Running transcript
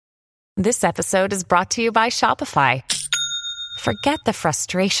This episode is brought to you by Shopify. Forget the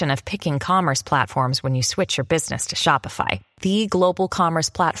frustration of picking commerce platforms when you switch your business to Shopify, the global commerce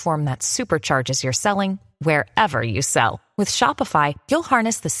platform that supercharges your selling wherever you sell. With Shopify, you'll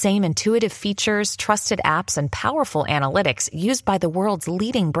harness the same intuitive features, trusted apps, and powerful analytics used by the world's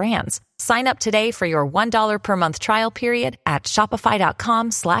leading brands. Sign up today for your $1 per month trial period at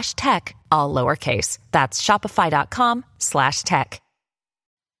shopify.com/tech, all lowercase. That's shopify.com/tech.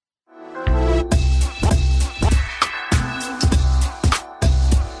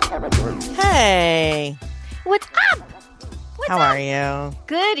 Hey. What's up? How are you?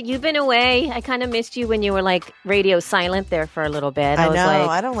 Good. You've been away. I kind of missed you when you were like radio silent there for a little bit. I was know. like,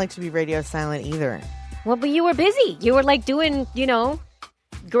 I don't like to be radio silent either. well, but you were busy. You were like doing,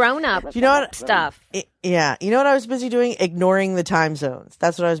 grown up stuff. Yeah. You know what I was busy doing? Ignoring the time zones.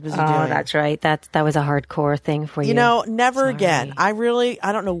 That's what I was busy doing. Oh, that's right. That was a hardcore thing for you. You know, never again. I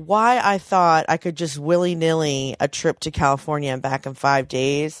don't know why I thought I could just willy-nilly a trip to California and back in 5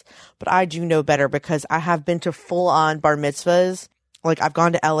 days. But I do know better because I have been to full-on bar mitzvahs. Like, I've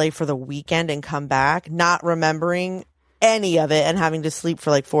gone to LA for the weekend and come back, not remembering any of it and having to sleep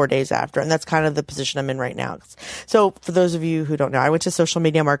for like 4 days after. And that's kind of the position I'm in right now. So for those of you who don't know, I went to Social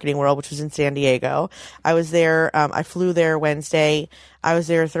Media Marketing World, which was in San Diego. I was there. I flew there Wednesday. I was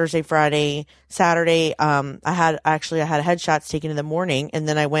there Thursday, Friday, Saturday. I had headshots taken in the morning, and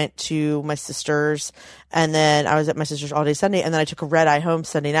then I went to my sister's, and then I was at my sister's all day Sunday, and then I took a red eye home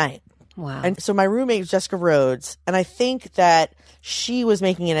Sunday night. Wow. And so my roommate was Jessica Rhodes, and I think that she was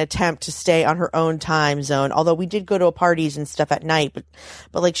making an attempt to stay on her own time zone, although we did go to parties and stuff at night,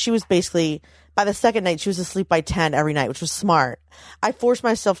 but like she was basically, by the second night, she was asleep by 10 every night, which was smart. I forced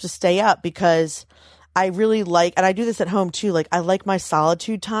myself to stay up because I really like, and I do this at home too, like I like my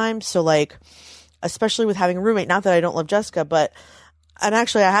solitude time. So like, especially with having a roommate, not that I don't love Jessica, and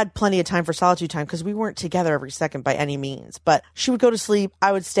actually, I had plenty of time for solitude time because we weren't together every second by any means. But she would go to sleep.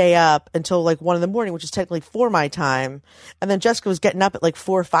 I would stay up until like 1 a.m, which is technically 4 my time. And then Jessica was getting up at like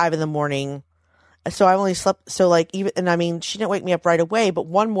 4 or 5 a.m. So I only slept. So like she didn't wake me up right away. But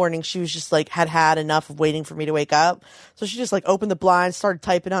one morning she was just like, had enough of waiting for me to wake up. So she just like opened the blinds, started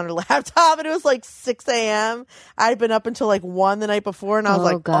typing on her laptop. And it was like 6 a.m. I'd been up until like 1 the night before. And I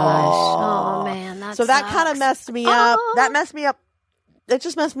was like, gosh. Oh, man. That so that kind of messed me up. That messed me up. It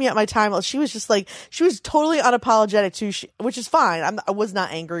just messed me up my time. She was just like, she was totally unapologetic too, which is fine. I was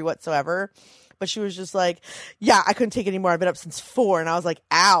not angry whatsoever, but she was just like, yeah, I couldn't take it anymore. I've been up since 4. And I was like,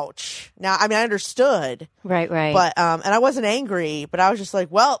 ouch. Now, I mean, I understood. Right. But, and I wasn't angry, but I was just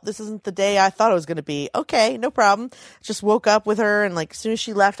like, well, this isn't the day I thought it was going to be. Okay, no problem. Just woke up with her. And like, as soon as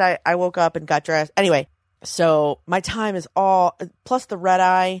she left, I woke up and got dressed. Anyway, so my time is all, plus the red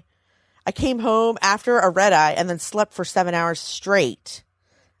eye. I came home after a red eye and then slept for 7 hours straight.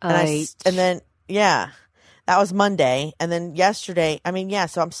 And then that was Monday. And then yesterday,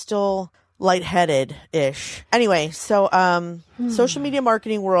 so I'm still lightheaded-ish. Anyway, so Social Media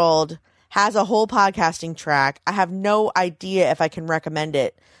Marketing World has a whole podcasting track. I have no idea if I can recommend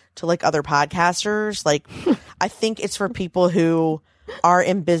it to like other podcasters. Like, I think it's for people who are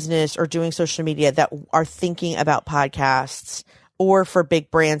in business or doing social media that are thinking about podcasts, or for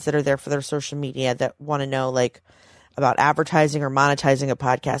big brands that are there for their social media that want to know like about advertising or monetizing a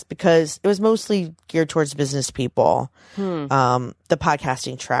podcast, because it was mostly geared towards business people. The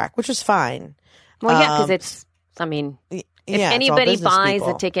podcasting track, which was fine. Well, yeah, because if anybody buys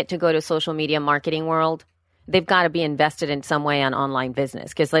a ticket to go to Social Media Marketing World, they've got to be invested in some way on online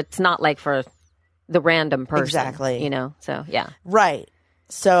business, because it's not like for the random person. Exactly. So yeah. Right.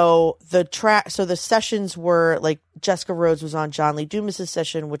 So the sessions were like, Jessica Rhodes was on John Lee Dumas'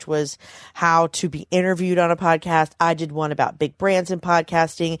 session, which was how to be interviewed on a podcast. I did one about big brands in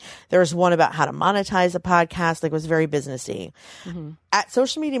podcasting. There was one about how to monetize a podcast. Like, it was very businessy. Mm-hmm. At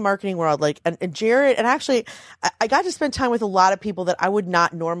Social Media Marketing World, like, and Jared, and actually I got to spend time with a lot of people that I would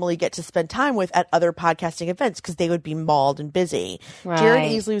not normally get to spend time with at other podcasting events because they would be mauled and busy. Right. Jared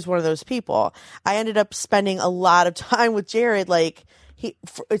Easley was one of those people. I ended up spending a lot of time with Jared, like,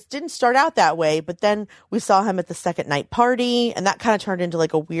 it didn't start out that way, but then we saw him at the second night party, and that kind of turned into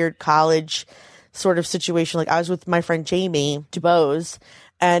like a weird college sort of situation. Like, I was with my friend Jamie DuBose,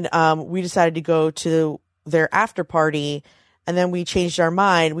 and we decided to go to their after party, and then we changed our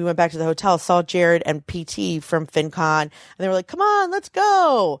mind. We went back to the hotel, saw Jared and PT from FinCon, and they were like, come on, let's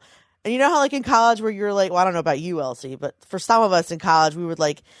go. And you know how like in college where you're like, well, I don't know about you, Elsie, but for some of us in college, we would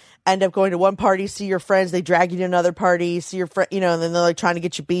like end up going to one party, see your friends, they drag you to another party, see your friend, and then they're like trying to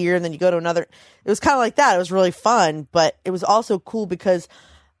get you beer, and then you go to another. It was kind of like that. It was really fun, but it was also cool because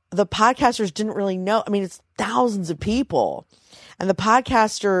the podcasters didn't really know. I mean, it's thousands of people, and the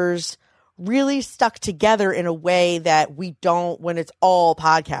podcasters really stuck together in a way that we don't when it's all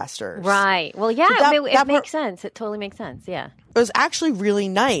podcasters. Right. Well, yeah, so it makes sense. It totally makes sense. Yeah. It was actually really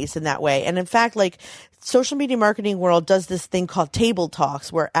nice in that way. And in fact, like, social media marketing world does this thing called table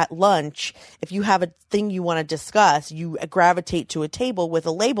talks, where at lunch, if you have a thing you want to discuss, you gravitate to a table with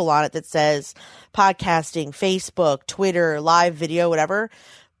a label on it that says podcasting, Facebook, Twitter, live video, whatever.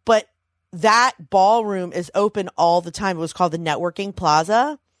 But that ballroom is open all the time. It was called the Networking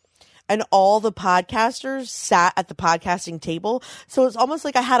Plaza. And all the podcasters sat at the podcasting table. So it's almost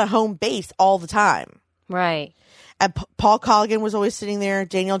like I had a home base all the time. Right. And Paul Colligan was always sitting there.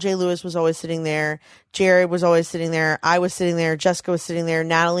 Daniel J. Lewis was always sitting there. Jared was always sitting there. I was sitting there. Jessica was sitting there.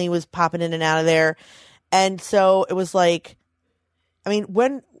 Natalie was popping in and out of there. And so it was like, I mean,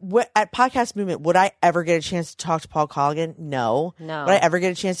 when at Podcast Movement, would I ever get a chance to talk to Paul Colligan? No. Would I ever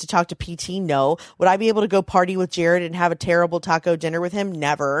get a chance to talk to PT? No. Would I be able to go party with Jared and have a terrible taco dinner with him?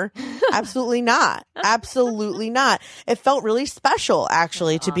 Never. Absolutely not. Absolutely not. It felt really special,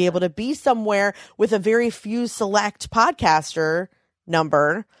 actually, to be able to be somewhere with a very few select podcaster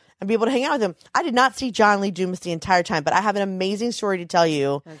number and be able to hang out with him. I did not see John Lee Dumas the entire time, but I have an amazing story to tell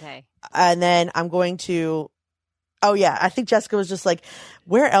you. Okay. And then I'm going to... Oh, yeah. I think Jessica was just like,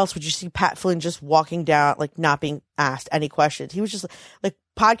 where else would you see Pat Flynn just walking down, like not being asked any questions? He was just like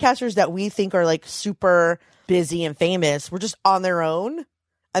podcasters that we think are like super busy and famous were just on their own.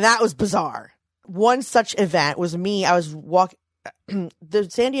 And that was bizarre. One such event was me. I was walking. The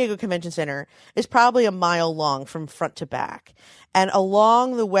San Diego Convention Center is probably a mile long from front to back. And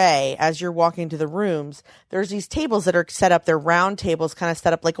along the way, as you're walking to the rooms, there's these tables that are set up. They're round tables, kind of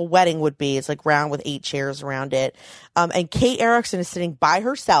set up like a wedding would be. It's like round with 8 chairs around it. And Kate Erickson is sitting by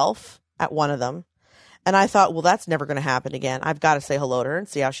herself at one of them. And I thought, well, that's never going to happen again. I've got to say hello to her and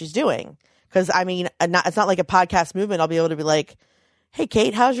see how she's doing. Because, I mean, it's not like a Podcast Movement. I'll be able to be like, hey,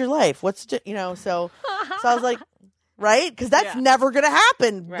 Kate, how's your life? So I was like, right? Because that's never going to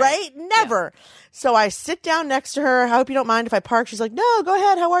happen, right? Never. Yeah. So I sit down next to her. I hope you don't mind if I park. She's like, no, go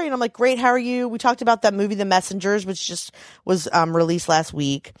ahead. How are you? And I'm like, great. How are you? We talked about that movie, The Messengers, which just was released last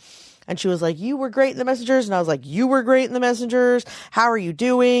week. And she was like, you were great in The Messengers. And I was like, you were great in The Messengers. How are you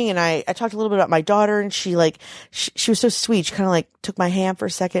doing? And I talked a little bit about my daughter, and she was so sweet. She kind of like took my hand for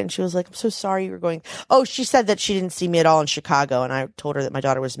a second, and she was like, I'm so sorry you were going. Oh, she said that she didn't see me at all in Chicago. And I told her that my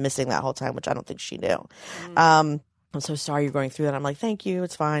daughter was missing that whole time, which I don't think she knew. I'm so sorry you're going through that. I'm like, thank you.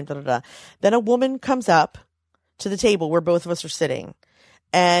 It's fine. Da, da, da. Then a woman comes up to the table where both of us are sitting,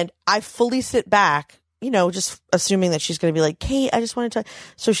 and I fully sit back, just assuming that she's going to be like, Kate, I just wanted to.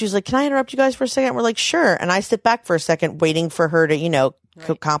 So she's like, can I interrupt you guys for a second? We're like, sure. And I sit back for a second waiting for her to,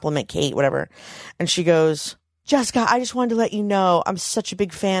 compliment Kate, whatever. And she goes, Jessica, I just wanted to let you know I'm such a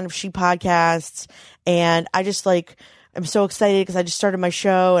big fan of She Podcasts. And I just I'm so excited because I just started my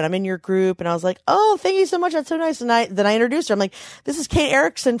show and I'm in your group. And I was like, oh, thank you so much. That's so nice. And then I introduced her. I'm like, this is Kate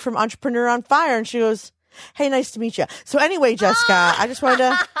Erickson from Entrepreneur on Fire. And she goes, hey, nice to meet you. So anyway, Jessica, I just wanted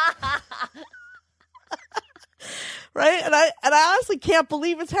to. Right. And I honestly can't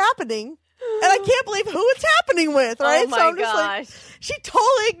believe it's happening. And I can't believe who it's happening with. Right. Oh my so I'm gosh. just like, she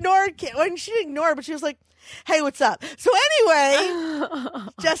totally ignored. Well, she didn't ignore, but she was like, hey, what's up? So anyway,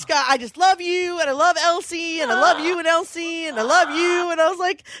 Jessica, I just love you, and I love Elsie, and I love you and Elsie, and I love you. And I was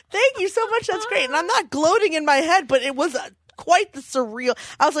like, thank you so much. That's great. And I'm not gloating in my head, but it was quite the surreal.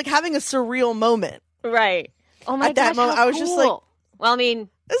 I was like having a surreal moment. Right. Oh my gosh. At that moment, I was just like, well, I mean,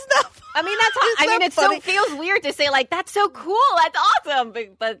 isn't that fun? I mean, that's how, it funny? So feels weird to say like, that's so cool. That's awesome.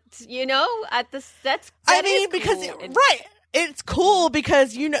 But that's I mean, because, cool. Right. It's cool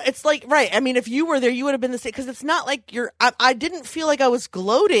because, it's like, right. I mean, if you were there, you would have been the same, because it's not like I didn't feel like I was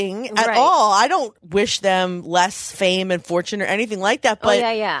gloating at all. I don't wish them less fame and fortune or anything like that. But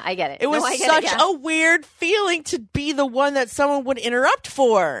yeah, I get it. It was such a weird feeling to be the one that someone would interrupt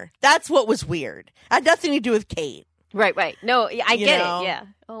for. That's what was weird. It had nothing to do with Kate. Right. No, I get it. Yeah.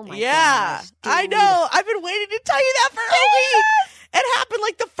 Oh my gosh. I know. I've been waiting to tell you that for a week. It happened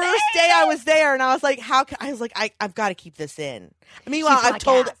like the first day I was there, and I was like, I've got to keep this in. Meanwhile, I've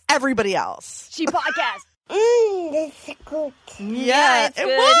told everybody else. She Podcast. That's good. Yeah, it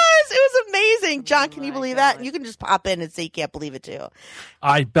was amazing. John, can you believe that? You can just pop in and say you can't believe it too.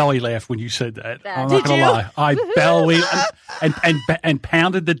 I belly laughed when you said that. I'm not going to lie. I belly and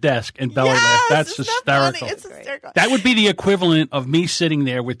pounded the desk and belly laughed. That's hysterical. It's hysterical. That would be the equivalent of me sitting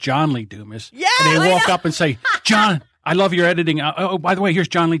there with John Lee Dumas. Yeah, and they walk up and say, John, I love your editing. Oh, by the way, here's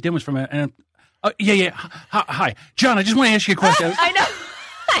John Lee Dumas from Hi, John. I just want to ask you a question. I know.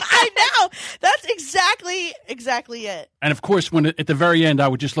 I know. That's exactly it. And of course, when at the very end, I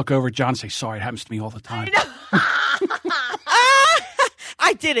would just look over at John and say, sorry, it happens to me all the time.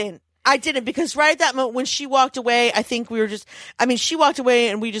 I didn't. I didn't, because right at that moment when she walked away, I think she walked away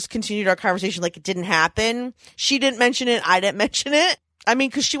and we just continued our conversation like it didn't happen. She didn't mention it. I didn't mention it. I mean,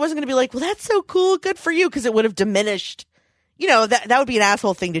 because she wasn't going to be like, well, that's so cool. Good for you. Because it would have diminished, that would be an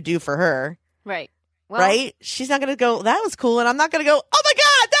asshole thing to do for her. Right. Well, right? She's not going to go, that was cool. And I'm not going to go, oh my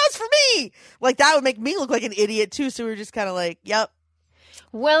God, that was for me. Like, that would make me look like an idiot too. So we were just kind of like, yep.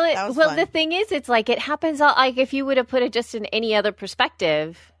 Well, the thing is, it's like it happens. Like if you would have put it just in any other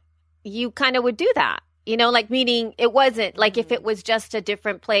perspective, you kind of would do that, like meaning it wasn't like if it was just a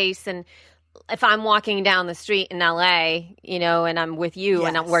different place. And if I'm walking down the street in LA, and I'm with you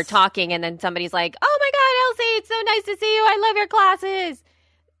and we're talking and then somebody's like, oh my God, Elsie, it's so nice to see you. I love your classes.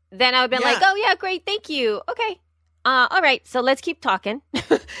 Then I would have been like, oh yeah, great. Thank you. Okay. All right. So let's keep talking.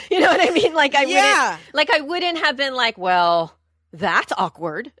 You know what I mean? Like I wouldn't have been like, well, that's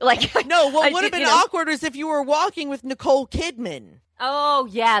awkward. Like, no, what would have been awkward is if you were walking with Nicole Kidman. Oh,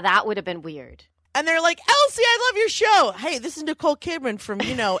 yeah, that would have been weird. And they're like, Elsie, I love your show. Hey, this is Nicole Kidman from,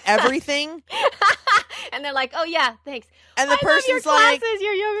 Everything. And they're like, oh, yeah, thanks. And the person's like,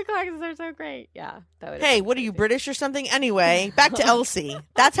 your yoga classes are so great. Yeah. Hey, what are you, British or something? Anyway, back to Elsie.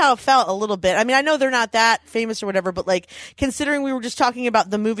 That's how it felt a little bit. I mean, I know they're not that famous or whatever, but like considering we were just talking about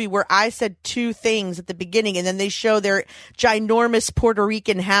the movie where I said two things at the beginning and then they show their ginormous Puerto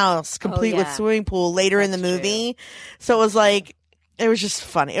Rican house complete with swimming pool later in the movie. True. So it was like, it was just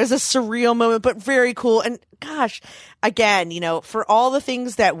funny. It was a surreal moment, but very cool. And gosh, again, for all the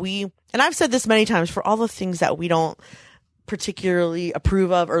things that and I've said this many times, for all the things that we don't particularly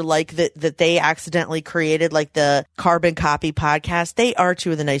approve of or like that they accidentally created, like the Carbon Copy podcast, they are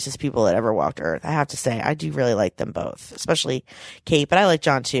two of the nicest people that ever walked Earth. I have to say, I do really like them both, especially Kate, but I like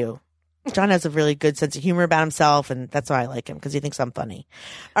John too. John has a really good sense of humor about himself, and that's why I like him, because he thinks I'm funny.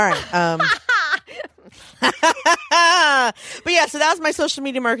 All right. But yeah, so that was my social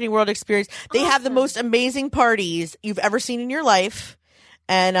media marketing world experience. They have the most amazing parties you've ever seen in your life.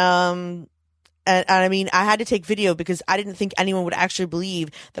 And I mean, I had to take video because I didn't think anyone would actually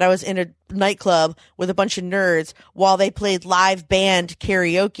believe that I was in a nightclub with a bunch of nerds while they played live band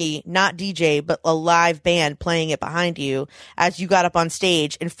karaoke, not DJ, but a live band playing it behind you as you got up on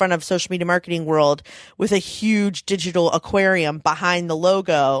stage in front of Social Media Marketing World with a huge digital aquarium behind the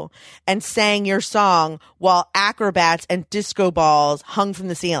logo and sang your song while acrobats and disco balls hung from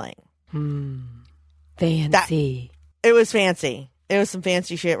the ceiling. Fancy. It was fancy. It was some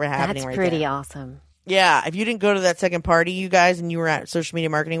fancy shit happening right there. That's pretty awesome. Yeah. If you didn't go to that second party, you guys, and you were at Social Media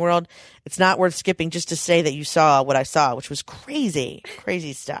Marketing World, it's not worth skipping just to say that you saw what I saw, which was crazy,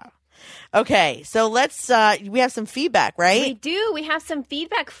 crazy stuff. Okay. So let's, we have some feedback, right? We do. We have some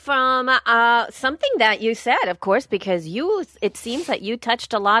feedback from something that you said, of course, because it seems that you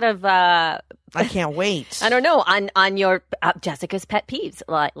touched a lot of I can't wait. I don't know, on your Jessica's pet peeves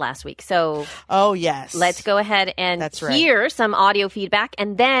last week. So, oh yes, let's go ahead and hear some audio feedback,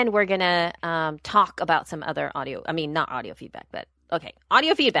 and then we're gonna talk about some other audio. I mean, not audio feedback, but okay,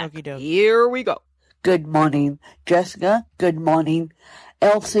 audio feedback. Here we go. Good morning, Jessica. Good morning,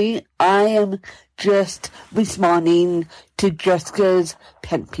 Elsie. I am just responding to Jessica's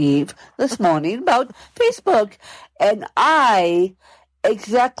pet peeve this morning about Facebook, and I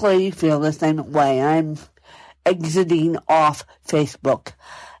exactly feel the same way. I'm exiting off Facebook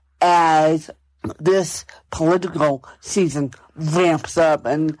as this political season ramps up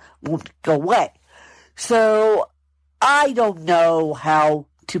and won't go away. So I don't know how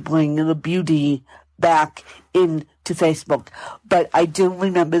to bring the beauty back into Facebook, but I do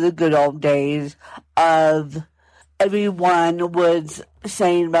remember the good old days of everyone was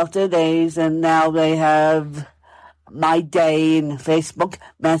saying about their days, and now they have My Day in Facebook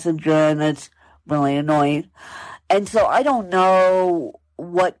Messenger, and it's really annoying. And so I don't know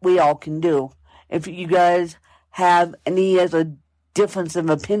what we all can do. If you guys have any other difference of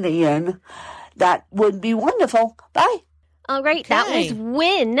opinion, that would be wonderful. Bye. All right, okay.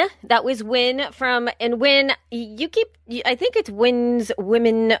 That was Win from, and Win, I think it's Win's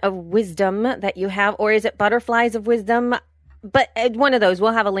Women of Wisdom that you have, or is it Butterflies of Wisdom? But one of those.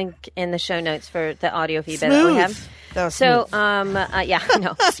 We'll have a link in the show notes for the audio feedback that we have. That was so, smooth. yeah, I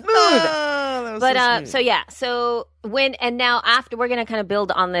know. Smooth. That was but, so smooth. so yeah, so when, and now after, we're going to kind of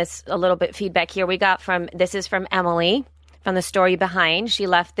build on this a little bit feedback here. This is from Emily from The Story Behind. She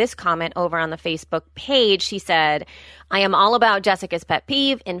left this comment over on the Facebook page. She said, I am all about Jessica's pet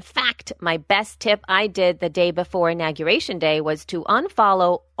peeve. In fact, my best tip I did the day before Inauguration Day was to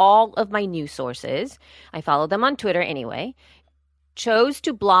unfollow all of my news sources. I follow them on Twitter anyway. Chose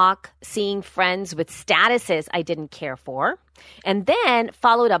to block seeing friends with statuses I didn't care for, and then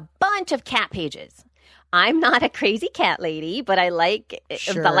followed a bunch of cat pages. I'm not a crazy cat lady, but I like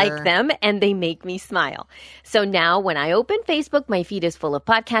them and they make me smile. So now when I open Facebook, my feed is full of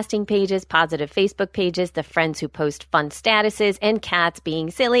podcasting pages, positive Facebook pages, the friends who post fun statuses, and cats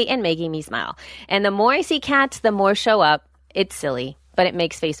being silly and making me smile. And the more I see cats, the more show up. It's silly, but it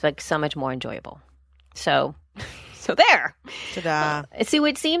makes Facebook so much more enjoyable. So there. Ta-da. So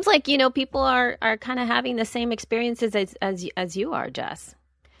it seems like, people are kind of having the same experiences as you are, Jess.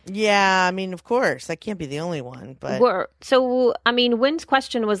 Yeah, I mean, of course. I can't be the only one, but... Wynn's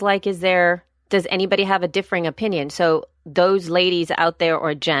question was like, does anybody have a differing opinion? So those ladies out there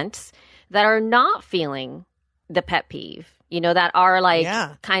or gents that are not feeling the pet peeve, that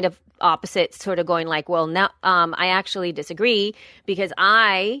are kind of opposite, sort of going like, well, now I actually disagree because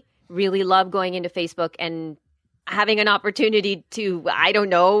I really love going into Facebook and having an opportunity to, I don't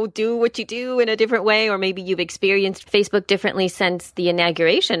know, do what you do in a different way, or maybe you've experienced Facebook differently since the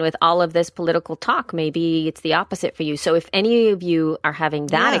inauguration with all of this political talk. Maybe it's the opposite for you. So if any of you are having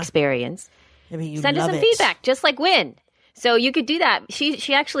that experience, send us some feedback, just like Wynn. So you could do that.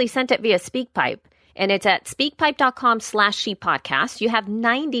 She actually sent it via SpeakPipe, and it's at speakpipe.com/shepodcast. You have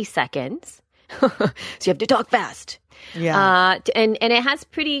 90 seconds. So you have to talk fast. Yeah. And it has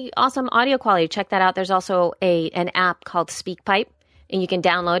pretty awesome audio quality. Check that out. There's also an app called SpeakPipe, and you can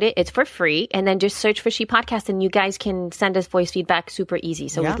download it. It's for free. And then just search for She Podcast, and you guys can send us voice feedback super easy.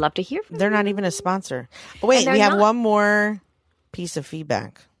 So we'd love to hear from you. They're not even a sponsor. Oh, wait, we have one more piece of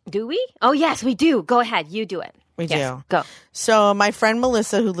feedback. Do we? Oh, yes, we do. Go ahead. You do it. We do. Go. So my friend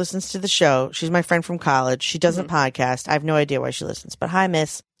Melissa, who listens to the show, she's my friend from college. She doesn't podcast. I have no idea why she listens, but hi,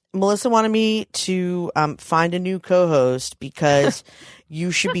 miss. Melissa wanted me to find a new co-host because you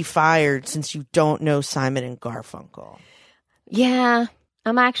should be fired since you don't know Simon and Garfunkel. Yeah,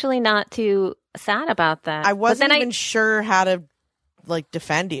 I'm actually not too sad about that. I wasn't even sure how to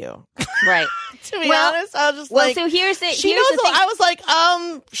defend you. Right. To be honest, I was just so here's the thing. I was like,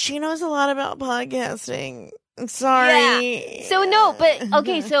 she knows a lot about podcasting. I'm sorry. Yeah. So no, but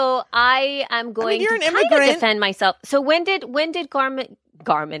okay. So I am going to kind of defend myself. So when did Garmin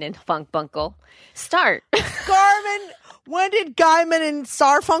and Funkbunkle start? When did Guyman and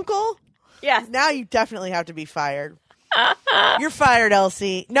Sarfunkel? Yes. Now you definitely have to be fired. You're fired,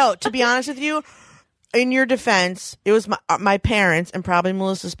 Elsie. No, to be honest with you, in your defense, it was my parents and probably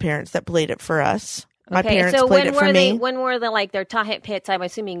Melissa's parents that played it for us. My parents played it for me. When were their Tahat pits? I'm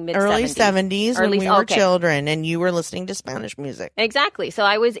assuming mid-70s. Early 70s when we were children and you were listening to Spanish music. Exactly. So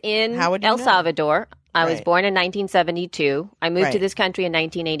I was in El Salvador. I was born in 1972. I moved to this country in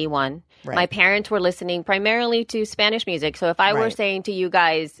 1981. Right. My parents were listening primarily to Spanish music. So if I were saying to you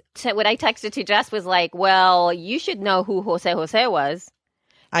guys, what I texted to Jess was like, well, you should know who Jose Jose was.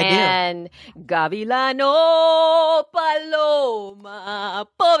 I do. And Gavilano Paloma,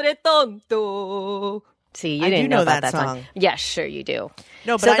 pobre tonto. See, you didn't know about that song. Yes, sure you do.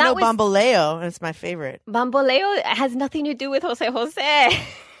 No, but I know Bamboleo, and it's my favorite. Bamboleo has nothing to do with Jose Jose.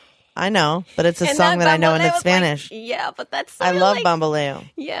 I know, but it's a song that I know in Spanish. But that's I love Bamboleo.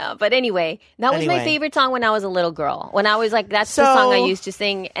 Yeah, but anyway, that was my favorite song when I was a little girl. When I was like, that's the song I used to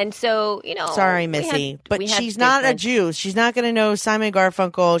sing. And so, Sorry, Missy, but she's not a Jew. She's not going to know Simon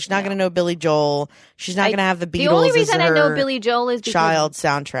Garfunkel. She's not going to know Billy Joel. She's not going to have the Beatles. The only reason I know Billy Joel is because child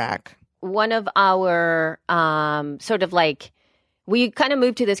soundtrack. One of our sort of we kind of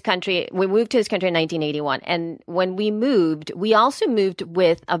moved to this country. We moved to this country in 1981. And when we moved, we also moved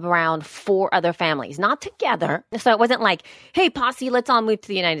with around 4 other families, not together. So it wasn't like, hey, posse, let's all move to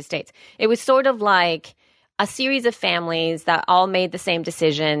the United States. It was sort of like a series of families that all made the same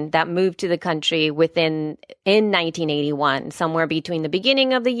decision that moved to the country in 1981, somewhere between the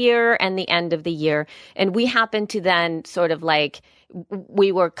beginning of the year and the end of the year. And we happened to then sort of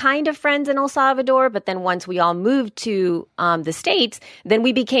we were kind of friends in El Salvador, but then once we all moved to the States, then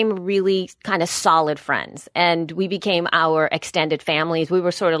we became really kind of solid friends, and we became our extended families. We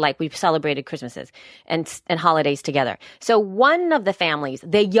were sort of we celebrated Christmases and holidays together. So one of the families,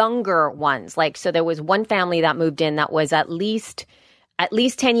 the younger ones, so there was one family that moved in that was at least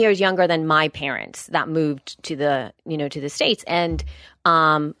 10 years younger than my parents that moved to the States, and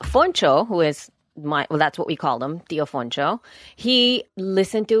Foncho, who is that's what we called him, Tio Foncho. He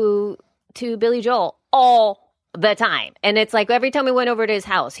listened to Billy Joel all the time. And it's like every time we went over to his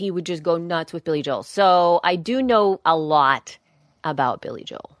house, he would just go nuts with Billy Joel. So I do know a lot about Billy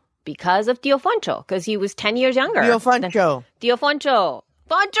Joel because of Tio Foncho, because he was 10 years younger. Tio Foncho.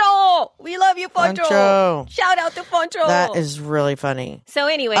 Foncho! We love you, Foncho! Shout out to Foncho! That is really funny. So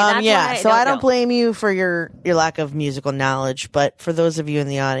anyway, that's why I don't blame you for your lack of musical knowledge, but for those of you in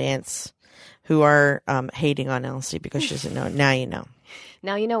the audience who are hating on Elsie because she doesn't know, now you know.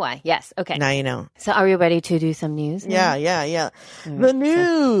 Now you know why. Yes. Okay. Now you know. So are we ready to do some news now? Yeah. The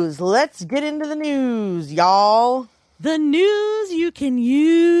news. Let's get into the news, y'all. The news you can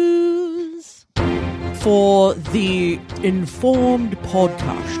use for the informed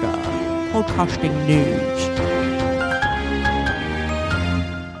podcaster. Podcasting news.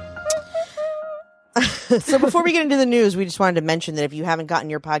 So before we get into the news, we just wanted to mention that if you haven't gotten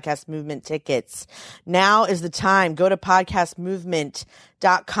your Podcast Movement tickets, now is the time. Go to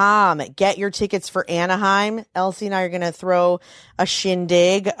podcastmovement.com. Get your tickets for Anaheim. Elsie and I are going to throw a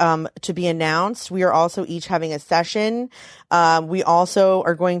shindig to be announced. We are also each having a session. We also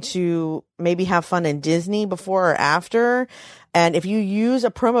are going to maybe have fun in Disney before or after. And if you use a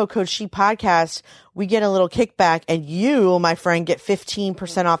promo code ShePodcast, we get a little kickback, and you, my friend, get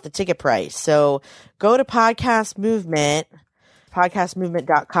 15% off the ticket price. So go to Podcast Movement,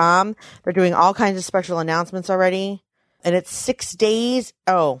 podcastmovement.com. They're doing all kinds of special announcements already. And it's 6 days.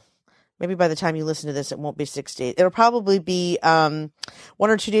 Oh, maybe by the time you listen to this, it won't be 6 days. It'll probably be 1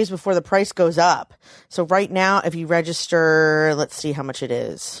 or 2 days before the price goes up. So right now, if you register, let's see how much it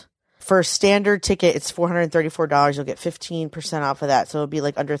is. For a standard ticket, it's $434. You'll get 15% off of that. So it'll be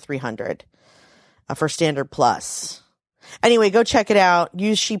like under $300 for standard plus. Anyway, go check it out.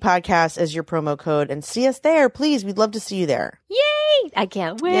 Use ShePodcast as your promo code and see us there. Please, we'd love to see you there. Yay! I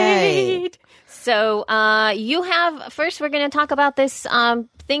can't wait. Yay. So you have, first we're going to talk about this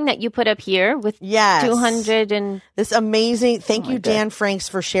thing that you put up here with 200 and... This amazing, thank you, Dan Franks,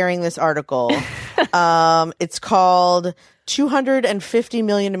 for sharing this article. It's called 250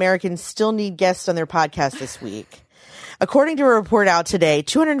 million Americans still need guests on their podcast this week. According to a report out today,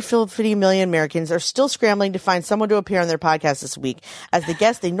 250 million Americans are still scrambling to find someone to appear on their podcast this week, as the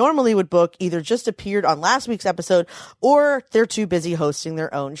guests they normally would book either just appeared on last week's episode or they're too busy hosting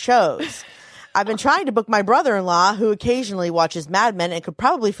their own shows. I've been trying to book my brother-in-law, who occasionally watches Mad Men and could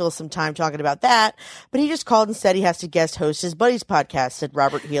probably fill some time talking about that, but he just called and said he has to guest host his buddy's podcast, said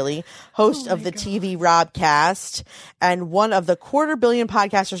Robert Healy, host of the TV Robcast, and one of the 250 million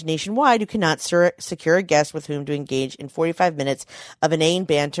podcasters nationwide who cannot secure a guest with whom to engage in 45 minutes of inane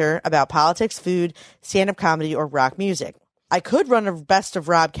banter about politics, food, stand-up comedy, or rock music. I could run a Best of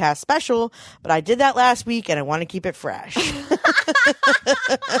Robcast special, but I did that last week and I want to keep it fresh.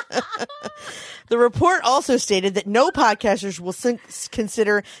 The report also stated that no podcasters will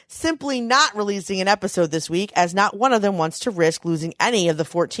consider simply not releasing an episode this week, as not one of them wants to risk losing any of the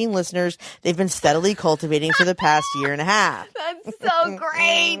 14 listeners they've been steadily cultivating for the past year and a half. That's so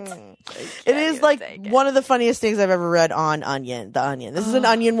great. It is like one of the funniest things I've ever read on Onion, The Onion. This is an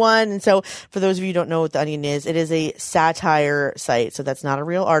Onion one. And so for those of you who don't know what The Onion is, it is a satire site. So that's not a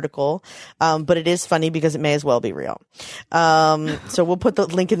real article. But it is funny because it may as well be real. So we'll put the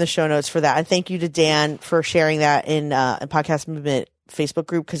link in the show notes for that. And thank you to Dan for sharing that in Podcast Movement Facebook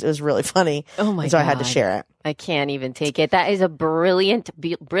group, because it was really funny. Oh my God. So I had to share it. I can't even take it. That is a brilliant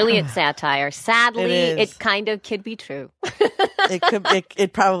satire. Sadly, it kind of could be true.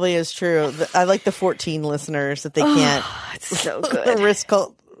 It probably is true. I like the 14 listeners that they can't it's so good. risk.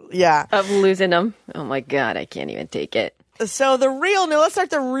 Of losing them. Oh my God, I can't even take it. So the real news. Let's start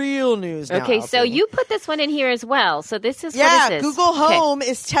the real news now. Okay, so you put this one in here as well. So this is what is this? Google Home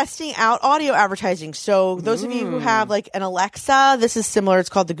is testing out audio advertising. So those of you who have like an Alexa, this is similar. It's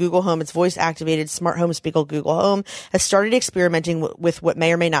called the Google Home. It's voice activated smart home speaker. Google Home has started experimenting with what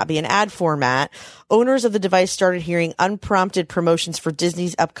may or may not be an ad format. Owners of the device started hearing unprompted promotions for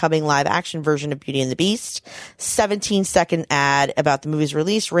Disney's upcoming live action version of Beauty and the Beast. 17-second ad about the movie's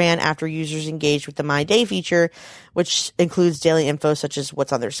release ran after users engaged with the My Day feature, which includes daily info such as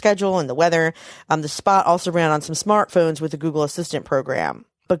what's on their schedule and the weather. The spot also ran on some smartphones with the Google Assistant program.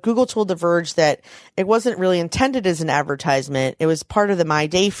 But Google told The Verge that it wasn't really intended as an advertisement. It was part of the My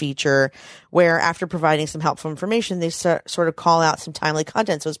Day feature, where after providing some helpful information, they sort of call out some timely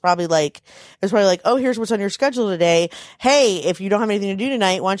content. So it's probably like, oh, here's what's on your schedule today. Hey, if you don't have anything to do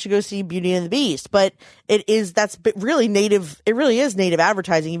tonight, why don't you go see Beauty and the Beast? But that's really native. It really is native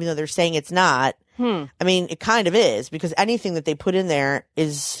advertising, even though they're saying it's not. I mean, it kind of is, because anything that they put in there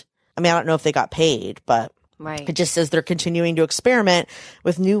is, I don't know if they got paid, but right. It just says they're continuing to experiment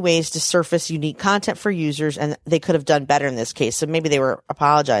with new ways to surface unique content for users, and they could have done better in this case. So maybe they were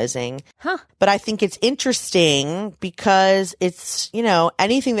apologizing. But I think it's interesting because it's,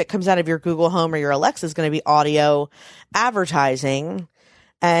 anything that comes out of your Google Home or your Alexa is going to be audio advertising.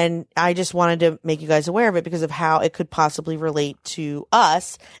 And I just wanted to make you guys aware of it because of how it could possibly relate to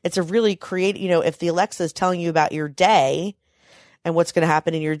us. It's a really if the Alexa is telling you about your day and what's going to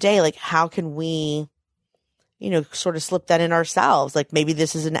happen in your day, like how can we, sort of slip that in ourselves. Like maybe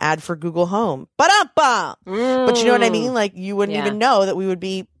this is an ad for Google Home. Ba-da-ba! But you know what I mean? Like you wouldn't even know that we would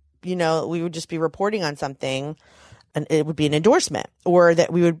be, we would just be reporting on something and it would be an endorsement, or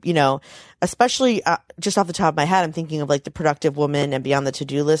that we would, especially just off the top of my head, I'm thinking of like The Productive Woman and Beyond the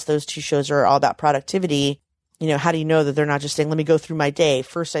To-Do List. Those two shows are all about productivity. How do you know that they're not just saying, let me go through my day.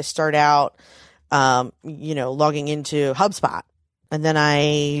 First I start out, logging into HubSpot, and then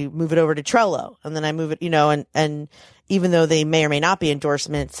I move it over to Trello, and then I move it, and even though they may or may not be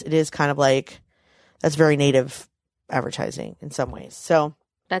endorsements, it is kind of like, that's very native advertising in some ways. So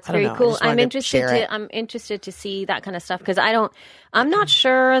that's very cool. I'm interested to see that kind of stuff, because I'm not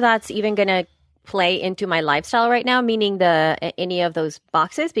sure that's even going to play into my lifestyle right now, meaning any of those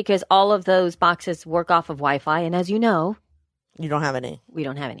boxes, because all of those boxes work off of Wi-Fi, and as you know, you don't have any. We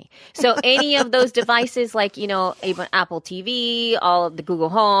don't have any. So any of those devices, like, even Apple TV, all of the Google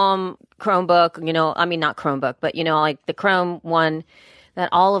Home, Chromebook, not Chromebook, but, like the Chrome one, that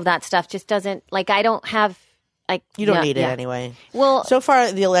all of that stuff just doesn't, like, I don't have, like. You don't need it anyway. Well. So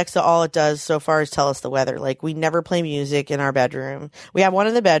far, the Alexa, all it does so far is tell us the weather. Like, we never play music in our bedroom. We have one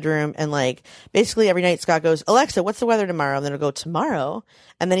in the bedroom, and, like, basically every night Scott goes, Alexa, what's the weather tomorrow? And then it'll go, tomorrow?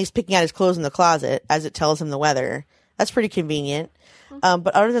 And then he's picking out his clothes in the closet as it tells him the weather. That's pretty convenient. But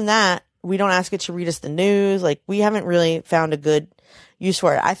other than that, we don't ask it to read us the news. Like, we haven't really found a good use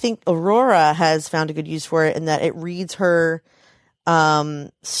for it. I think Aurora has found a good use for it in that it reads her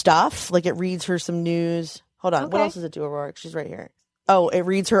stuff. Like, it reads her some news. Hold on. Okay. What else does it do, Aurora? She's right here. Oh, it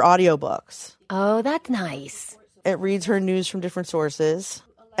reads her audiobooks. Oh, that's nice. It reads her news from different sources.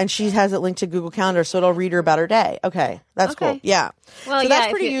 And she has it linked to Google Calendar, so it'll read her about her day. Okay, that's cool. Yeah. Well, so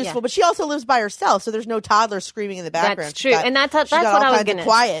that's pretty useful. But she also lives by herself, so there's no toddler screaming in the background. That's true, and that's what I was gonna.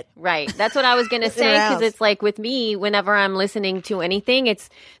 Quiet. Right. That's what I was gonna say, because it's like with me, whenever I'm listening to anything,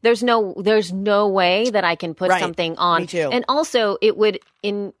 there's no way that I can put something on. Me too. And also, it would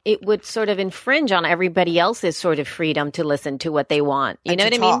sort of infringe on everybody else's sort of freedom to listen to what they want. You know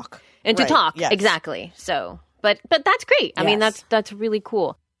what I mean? And to talk. Yes. Exactly. So, but that's great. I mean, that's really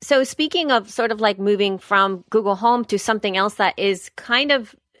cool. So speaking of sort of like moving from Google Home to something else that is kind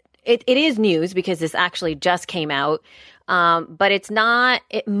of, it is news because this actually just came out, but it's not,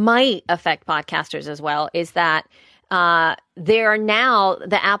 it might affect podcasters as well, is that there are now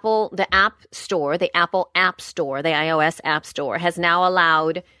the Apple App Store, the iOS App Store has now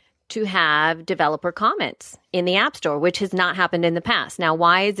allowed to have developer comments in the App Store, which has not happened in the past. Now,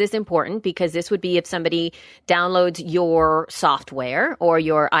 why is this important? Because this would be if somebody downloads your software or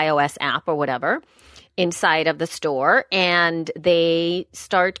your iOS app or whatever inside of the store, and they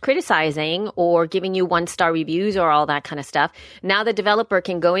start criticizing or giving you 1-star reviews or all that kind of stuff. Now the developer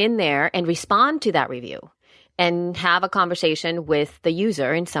can go in there and respond to that review and have a conversation with the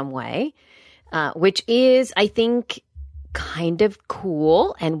user in some way, which is, I think, kind of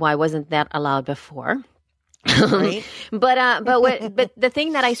cool. And why wasn't that allowed before? Right. But the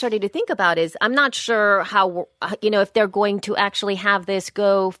thing that I started to think about is I'm not sure how, if they're going to actually have this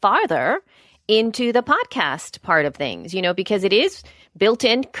go farther into the podcast part of things, because it is built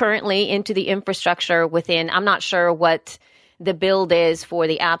in currently into the infrastructure within. I'm not sure what the build is for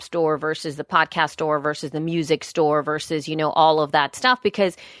the App Store versus the podcast store versus the music store versus, all of that stuff,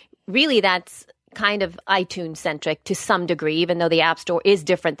 because really that's kind of iTunes centric to some degree, even though the App Store is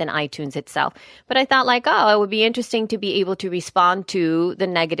different than iTunes itself. But I thought it would be interesting to be able to respond to the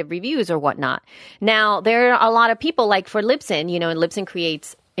negative reviews or whatnot. Now, there are a lot of people, like for Libsyn, and Libsyn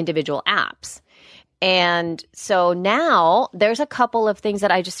creates individual apps. And so now there's a couple of things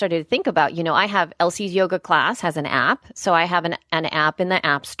that I just started to think about. I have Elsie's Yoga Class has an app. So I have an app in the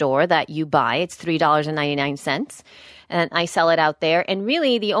App Store that you buy. It's $3.99. And I sell it out there. And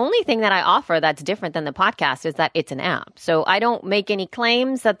really, the only thing that I offer that's different than the podcast is that it's an app. So I don't make any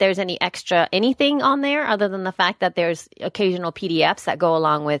claims that there's any extra anything on there other than the fact that there's occasional PDFs that go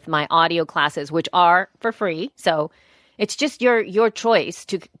along with my audio classes, which are for free. So it's just your choice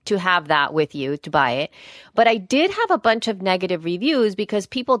to have that with you, to buy it. But I did have a bunch of negative reviews because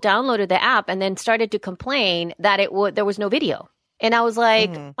people downloaded the app and then started to complain that there was no video. And I was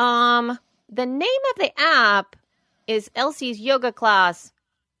like, the name of the app is Elsie's Yoga Class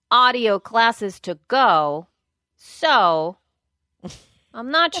Audio Classes to Go. So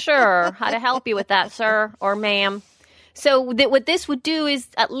I'm not sure how to help you with that, sir or ma'am. So what this would do is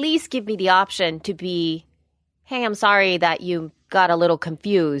at least give me the option to be, hey, I'm sorry that you got a little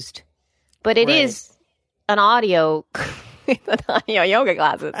confused, but it is an audio yoga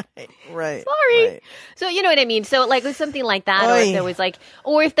classes. Right. Sorry. Right. So you know what I mean? So like with something like that,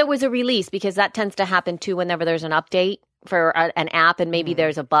 or if there was a release, because that tends to happen too whenever there's an update for an app and maybe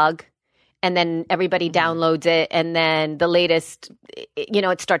there's a bug and then everybody downloads it, and then the latest,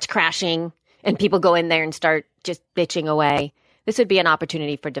 it starts crashing, and people go in there and start just bitching away. This would be an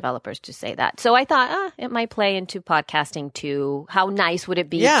opportunity for developers to say that. So I thought, it might play into podcasting too. How nice would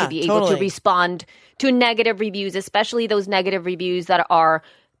it be to be able to respond to negative reviews, especially those negative reviews that are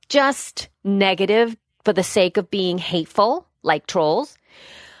just negative for the sake of being hateful, like trolls.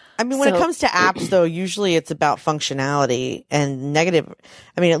 I mean, when it comes to apps, though, usually it's about functionality and negative.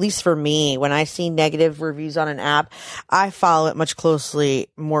 I mean, at least for me, when I see negative reviews on an app, I follow it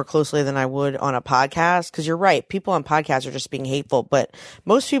more closely than I would on a podcast. Because you're right, people on podcasts are just being hateful, but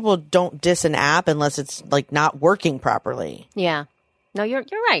most people don't diss an app unless it's like not working properly. Yeah. No, you're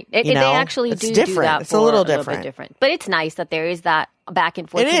right. They actually do that. It's a little different. Bit different. But it's nice that there is that back and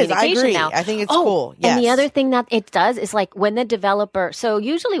forth communication I agree. now. I think it's cool. Yes. And the other thing that it does is like when the developer, so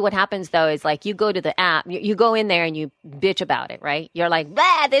usually what happens though is like you go to the app, you go in there and you bitch about it, right? You're like,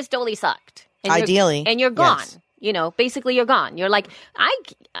 this totally sucked. And ideally. And you're gone. Yes. Basically you're gone. You're like,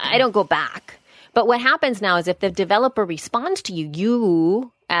 I don't go back. But what happens now is if the developer responds to you,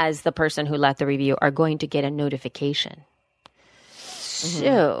 you as the person who left the review are going to get a notification.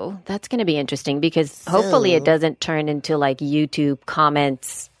 So that's going to be interesting because hopefully it doesn't turn into like YouTube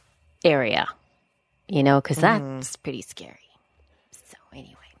comments area, because that's pretty scary. So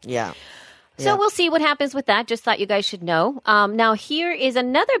anyway. Yeah. So we'll see what happens with that. Just thought you guys should know. Now here is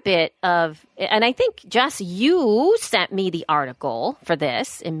another bit of, and I think Jess, you sent me the article for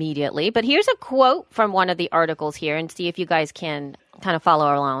this immediately, but here's a quote from one of the articles here and see if you guys can kind of follow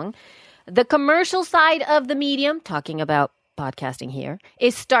along. The commercial side of the medium, talking about podcasting here,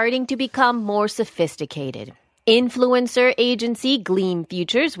 is starting to become more sophisticated. Influencer agency Gleam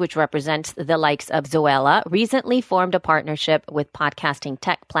Futures, which represents the likes of Zoella, recently formed a partnership with podcasting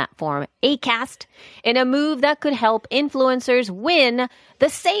tech platform Acast in a move that could help influencers win the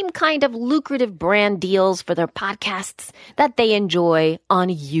same kind of lucrative brand deals for their podcasts that they enjoy on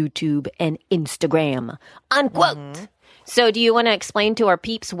YouTube and Instagram. Unquote. So do you want to explain to our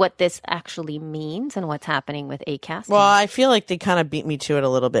peeps what this actually means and what's happening with Acast? Well, I feel like they kind of beat me to it a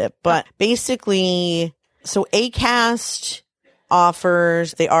little bit. But basically, so Acast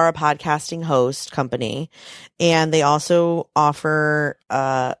they are a podcasting host company. And they also offer,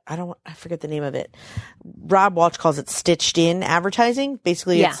 I forget the name of it. Rob Walsh calls it stitched in advertising.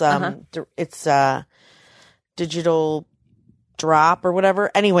 Basically, it's digital drop or whatever.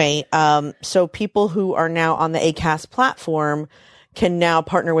 Anyway, so people who are now on the Acast platform can now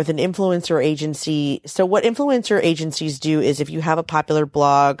partner with an influencer agency. So what influencer agencies do is if you have a popular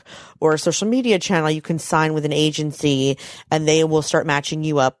blog or a social media channel, you can sign with an agency and they will start matching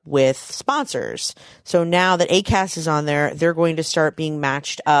you up with sponsors. So now that Acast is on there, they're going to start being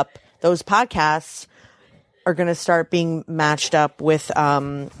matched up. Those podcasts are going to start being matched up with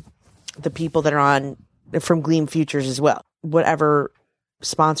the people that are on from Gleam Futures as well. Whatever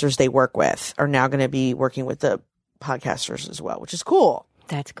sponsors they work with are now going to be working with the podcasters as well, which is cool.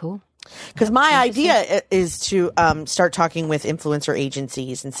 That's cool. Because my idea is to start talking with influencer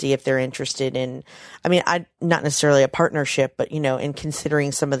agencies and see if they're interested in, not necessarily a partnership, but, in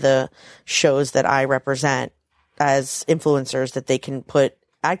considering some of the shows that I represent as influencers that they can put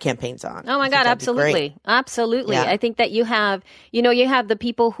ad campaigns on. Oh my God, absolutely. Absolutely. Yeah. I think that you have the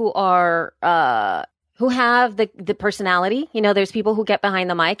people who are, who have the personality. There's people who get behind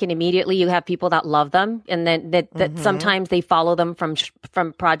the mic and immediately you have people that love them. And then that sometimes they follow them from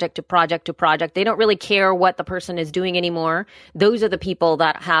project to project to project. They don't really care what the person is doing anymore. Those are the people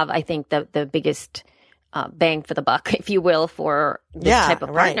that have, I think, the biggest bang for the buck, if you will, for this type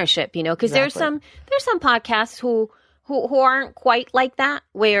of partnership, because there's some podcasts who aren't quite like that,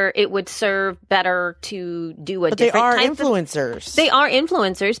 where it would serve better to do a different type of... But they are influencers. They are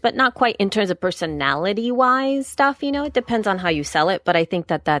influencers, but not quite in terms of personality-wise stuff, It depends on how you sell it, but I think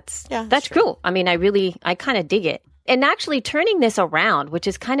that's cool. I kind of dig it. And actually turning this around, which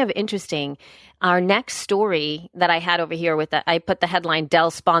is kind of interesting, our next story that I had over here I put the headline, Dell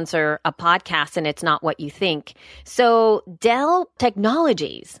sponsor a podcast and it's not what you think. So Dell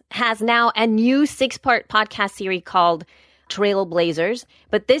Technologies has now a new 6-part podcast series called Trailblazers.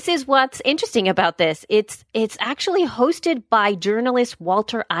 But this is what's interesting about this. It's actually hosted by journalist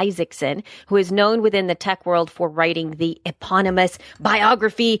Walter Isaacson, who is known within the tech world for writing the eponymous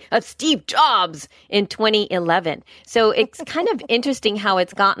biography of Steve Jobs in 2011. So it's kind of interesting how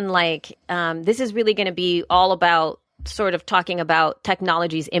it's gotten this is really going to be all about sort of talking about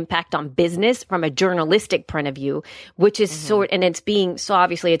technology's impact on business from a journalistic point of view, which is and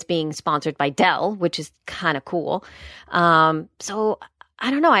obviously it's being sponsored by Dell, which is kind of cool. So I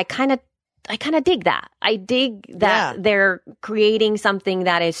don't know. I kind of kind of dig that. I dig that they're creating something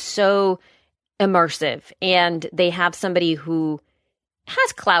that is so immersive, and they have somebody who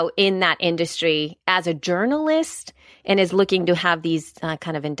has clout in that industry as a journalist and is looking to have these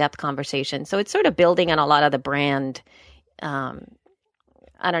kind of in-depth conversations. So it's sort of building on a lot of the brand, brand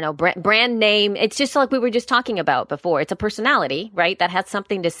name. It's just like we were just talking about before. It's a personality, right, that has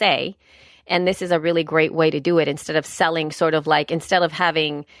something to say. And this is a really great way to do it instead of selling instead of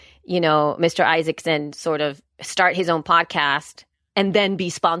having, Mr. Isaacson sort of start his own podcast and then be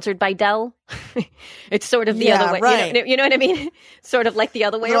sponsored by Dell. It's sort of the other way. Right. You know what I mean? Sort of like the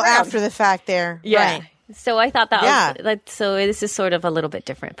other way around. After the fact there. Yeah. Right. So I thought so this is sort of a little bit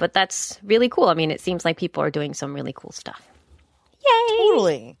different, but that's really cool. I mean, it seems like people are doing some really cool stuff. Yay!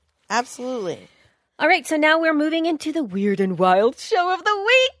 Totally. Absolutely. All right. So now we're moving into the Weird and Wild show of the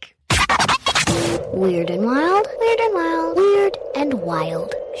week. Weird and Wild, Weird and Wild, Weird and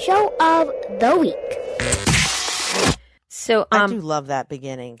Wild show of the week. So I do love that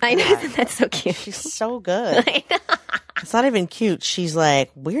beginning. I know, that's so cute. She's so good. It's not even cute. She's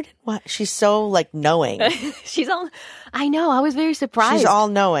like weird and what? She's so like knowing. She's all. I know. I was very surprised. She's all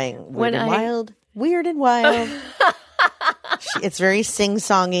knowing. Weird and wild. Weird and wild. It's very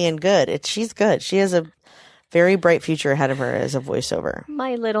sing-songy and good. She's good. She has a very bright future ahead of her as a voiceover.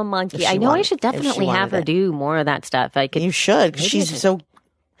 My little monkey. I know I should definitely have her do more of that stuff. You should.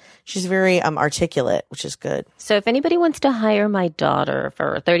 She's very articulate, which is good. So if anybody wants to hire my daughter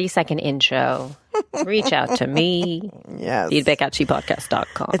for a 30-second intro, reach out to me. Yes.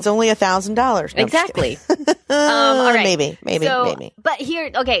 feedback@shepodcast.com. It's only $1,000. No, exactly. All right. Maybe. But here,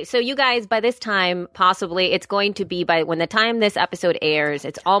 okay, so you guys, by this time, possibly, it's going to be when the time this episode airs,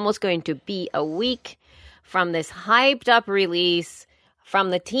 it's almost going to be a week from this hyped up release from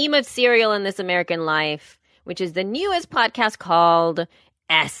the team of Serial in This American Life, which is the newest podcast called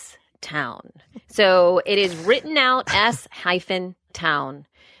S-Town. So it is written out S-Town.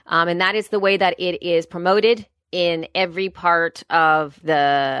 And that is the way that it is promoted in every part of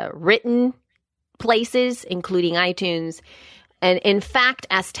the written places, including iTunes. And in fact,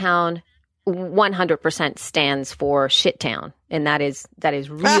 S-Town 100% stands for Shittown. And that is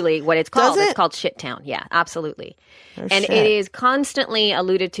really what it's called. It's called Shittown. Yeah, absolutely. It is constantly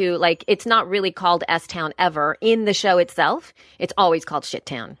alluded to, like, it's not really called S-Town ever in the show itself. It's always called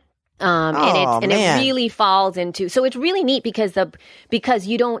Shittown. And it really falls into, so it's really neat because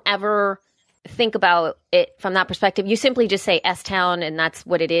you don't ever think about it from that perspective. You simply just say S-Town and that's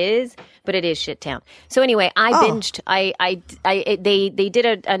what it is, but it is Shittown. So anyway, I binged, they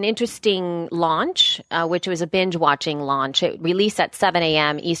did an interesting launch, which was a binge watching launch. It released at 7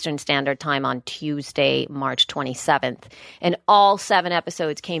 a.m. Eastern Standard Time on Tuesday, March 27th. And all 7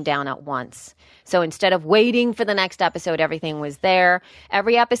 episodes came down at once. So instead of waiting for the next episode, everything was there.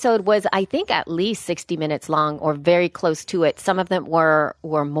 Every episode was, I think, at least 60 minutes long or very close to it. Some of them were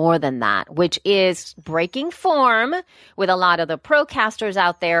more than that, which is breaking form with a lot of the procasters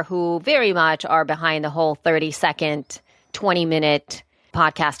out there who very much are behind the whole 30-second, 20-minute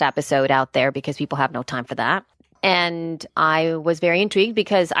podcast episode out there because people have no time for that. And I was very intrigued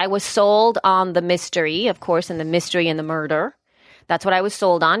because I was sold on the mystery, of course, and the mystery and the murder. That's what I was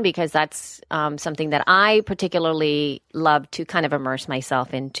sold on because that's something that I particularly love to kind of immerse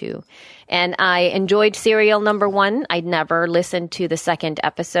myself into. And I enjoyed Serial number 1. I'd never listened to the second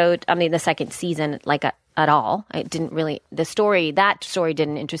season at all. I didn't really, that story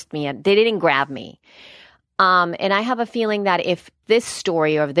didn't interest me. They didn't grab me. And I have a feeling that if this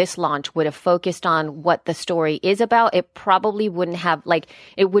story or this launch would have focused on what the story is about, it probably wouldn't have,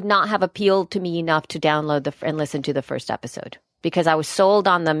 it would not have appealed to me enough to download and listen to the first episode. Because I was sold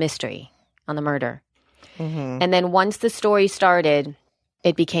on the mystery, on the murder. Mm-hmm. And then once the story started,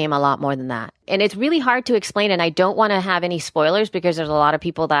 it became a lot more than that. And it's really hard to explain, and I don't want to have any spoilers because there's a lot of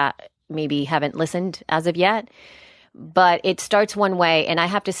people that maybe haven't listened as of yet. But it starts one way, and I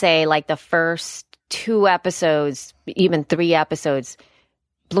have to say, the first 2 episodes, even 3 episodes,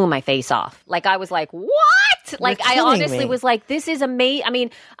 blew my face off. I was like, what? I honestly was like, this is amazing. I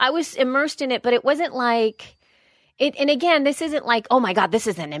mean, I was immersed in it, but it wasn't like... And again, this isn't like, oh my God, this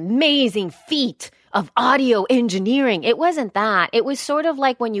is an amazing feat of audio engineering. It wasn't that. It was sort of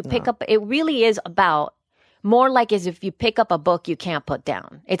like when you pick up, it really is about more like as if you pick up a book you can't put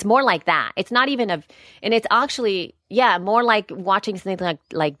down. It's more like that. It's not even and it's actually, more like watching something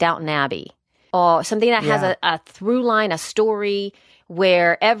like Downton Abbey or something that has a through line, a story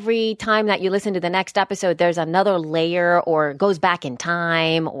where every time that you listen to the next episode, there's another layer or goes back in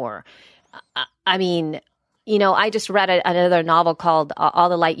time or, I just read another novel called All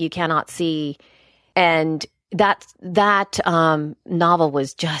the Light You Cannot See. And that novel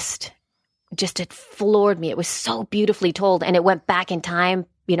was just it floored me. It was so beautifully told, and it went back in time,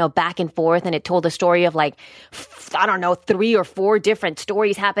 back and forth, and it told a story of 3 or 4 different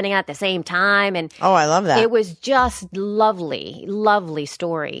stories happening at the same time. And oh, I love that. It was just lovely, lovely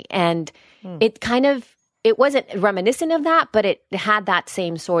story. And it wasn't reminiscent of that, but it had that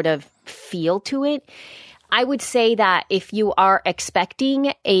same sort of feel to it. I would say that if you are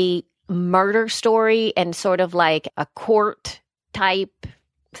expecting a murder story and sort of like a court type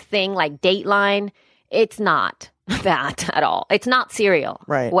thing like Dateline, it's not that at all. It's not Serial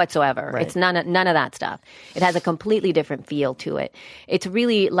whatsoever. Right. It's none of that stuff. It has a completely different feel to it. It's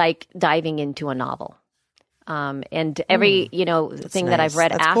really like diving into a novel. And every, thing that I've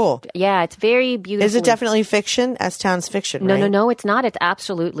read after. Cool. Yeah, it's very beautiful. Is it definitely fiction? S-Town's fiction, right? No, it's not. It's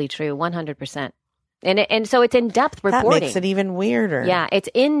absolutely true. 100%. And so it's in-depth reporting. That makes it even weirder. Yeah, it's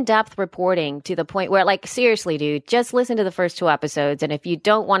in-depth reporting to the point where, seriously, dude, just listen to the first 2 episodes. And if you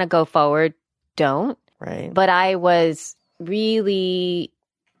don't want to go forward, don't. Right. But I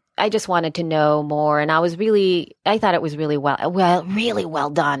just wanted to know more. And I thought it was really well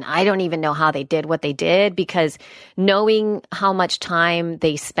done. I don't even know how they did what they did, because knowing how much time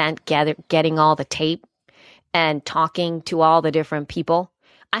they spent getting all the tape and talking to all the different people,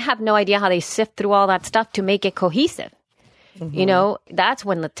 I have no idea how they sift through all that stuff to make it cohesive. Mm-hmm. That's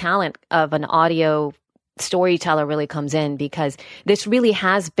when the talent of an audio storyteller really comes in, because this really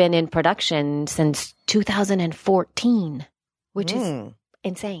has been in production since 2014, which is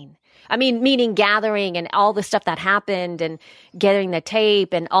insane. I mean, meaning gathering and all the stuff that happened and getting the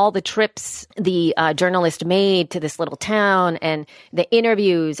tape and all the trips the journalist made to this little town and the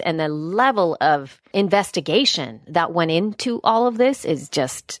interviews and the level of investigation that went into all of this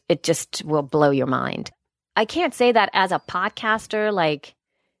it just will blow your mind. I can't say that as a podcaster,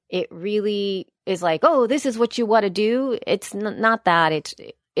 it really is oh, this is what you want to do. It's not that.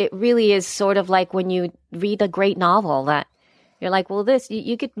 It really is sort of like when you read a great novel that you're like, well,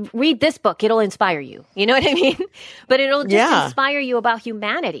 you could read this book. It'll inspire you. You know what I mean? But it'll just inspire you about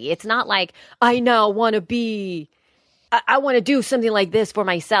humanity. It's not like, I now want to I want to do something like this for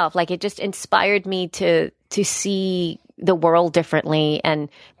myself. It just inspired me to see the world differently and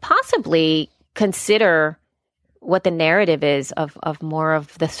possibly consider what the narrative is of more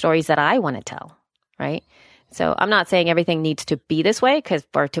of the stories that I want to tell. Right. So I'm not saying everything needs to be this way,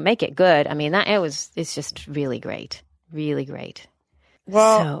 to make it good. I mean, it's just really great. Really great.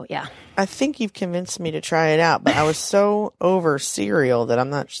 Well, so, yeah. I think you've convinced me to try it out, but I was so over Serial that I'm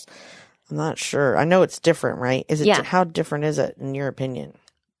not sure. I know it's different, right? How different is it in your opinion?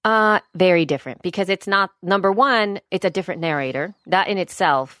 Very different, because it's not, number one, it's a different narrator. That in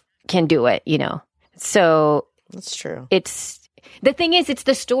itself can do it, So that's true. The thing is, it's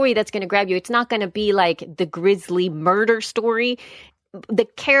the story that's going to grab you. It's not going to be like the grisly murder story. The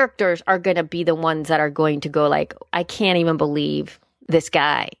characters are going to be the ones that are going to go I can't even believe this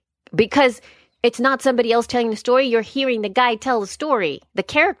guy, because it's not somebody else telling the story. You're hearing the guy tell the story. The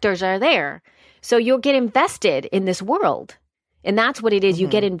characters are there. So you'll get invested in this world. And that's what it is. Mm-hmm. You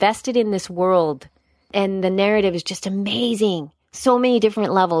get invested in this world, and the narrative is just amazing. So many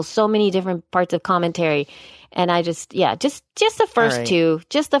different levels, so many different parts of commentary. And I just the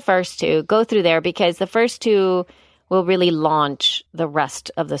first 2, go through there, because the first 2 will really launch the rest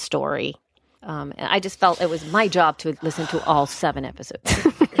of the story. And I just felt it was my job to listen to all 7 episodes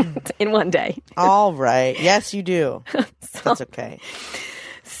in one day. All right. Yes, you do. That's okay.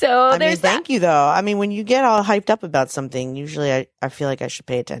 So thank you, though. I mean, when you get all hyped up about something, usually I feel like I should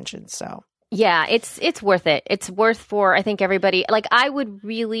pay attention. So yeah, it's worth it. It's worth for, I think, everybody. I would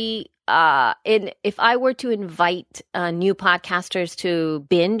really, if I were to invite new podcasters to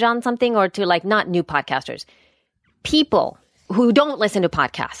binge on something, or to not new podcasters, people who don't listen to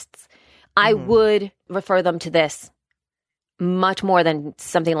podcasts, I would refer them to this much more than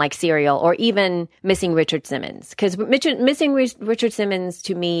something like Serial or even Missing Richard Simmons. Because Missing Richard Simmons,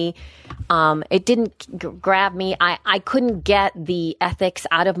 to me, it didn't grab me. I couldn't get the ethics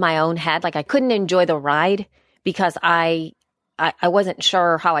out of my own head. I couldn't enjoy the ride, because I wasn't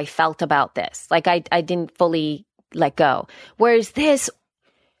sure how I felt about this. I didn't fully let go. Whereas this,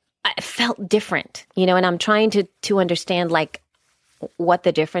 I felt different, and I'm trying to understand what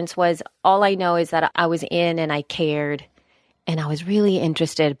the difference was. All I know is that I was in and I cared, and I was really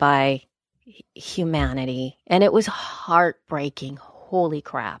interested by humanity, and it was heartbreaking. Holy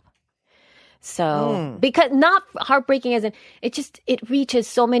crap. So, because not heartbreaking as in, it reaches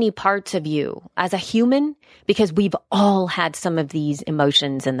so many parts of you as a human, because we've all had some of these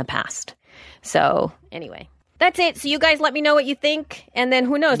emotions in the past. So anyway. That's it. So you guys let me know what you think. And then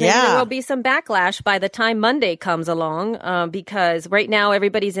who knows? Maybe there will be some backlash by the time Monday comes along, because right now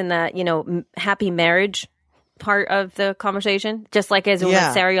everybody's in the, happy marriage part of the conversation. Just like as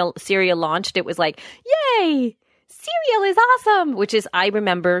when cereal launched, it was like, yay, cereal is awesome, which is, I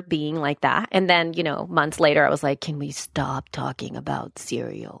remember being like that. And then, months later, I was like, can we stop talking about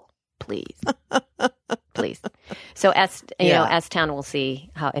cereal, please? Please. So S-Town, we'll see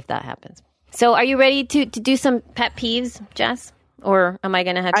if that happens. So are you ready to do some pet peeves, Jess? Or am I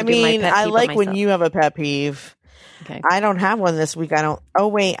going to have to do my pet peeve I like myself? when you have a pet peeve. Okay. I don't have one this week. Oh,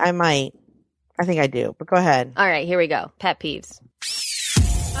 wait, I might. I think I do, but go ahead. All right, here we go. Pet peeves.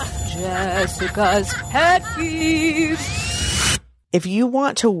 Jessica's pet peeves. If you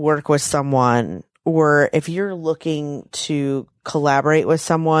want to work with someone, or if you're looking to collaborate with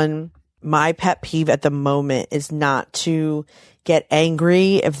someone, my pet peeve at the moment is not to get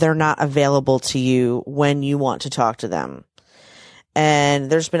angry if they're not available to you when you want to talk to them. And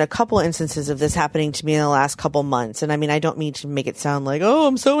there's been a couple instances of this happening to me in the last couple months. And I mean, I don't mean to make it sound like, oh,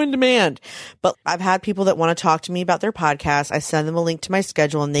 I'm so in demand, but I've had people that want to talk to me about their podcast. I send them a link to my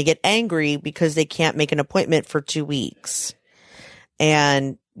schedule and they get angry because they can't make an appointment for 2 weeks.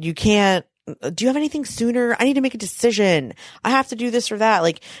 And you can't, do you have anything sooner? I need to make a decision. I have to do this or that.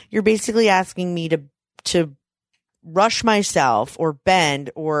 Like, you're basically asking me to rush myself or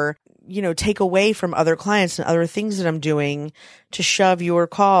bend or, take away from other clients and other things that I'm doing to shove your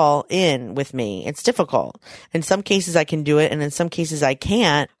call in with me. It's difficult. In some cases I can do it, and in some cases I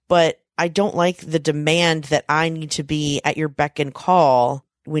can't, but I don't like the demand that I need to be at your beck and call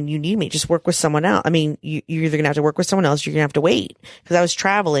when you need me. Just work with someone else. I mean, you're either going to have to work with someone else or you're going to have to wait, because I was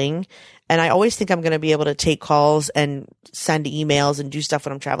traveling and I always think I'm going to be able to take calls and send emails and do stuff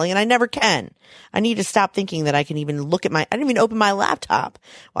when I'm traveling, and I never can. I need to stop thinking that I can even look at I didn't even open my laptop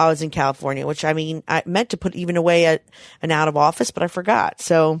while I was in California, which I meant to put even away at an out of office, but I forgot.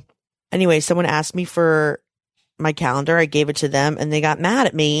 So anyway, someone asked me for my calendar. I gave it to them and they got mad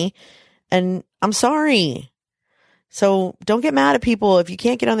at me, and I'm sorry. So don't get mad at people if you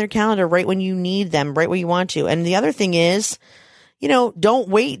can't get on their calendar right when you need them, right where you want to. And the other thing is, don't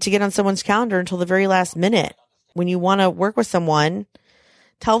wait to get on someone's calendar until the very last minute. When you want to work with someone,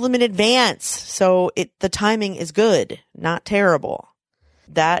 tell them in advance so the timing is good, not terrible.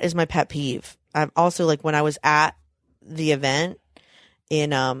 That is my pet peeve. I'm also, like, when I was at the event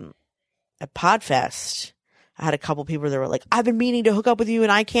in at Podfest, I had a couple people that were like, I've been meaning to hook up with you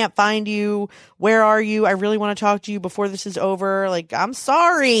and I can't find you. Where are you? I really want to talk to you before this is over. Like, I'm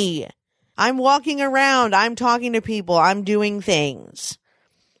sorry. I'm walking around. I'm talking to people. I'm doing things.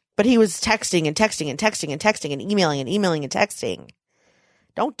 But he was texting and texting and texting and texting and emailing and texting.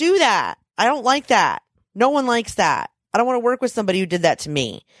 Don't do that. I don't like that. No one likes that. I don't want to work with somebody who did that to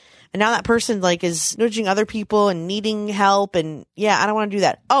me. And now that person is nudging other people and needing help. And I don't want to do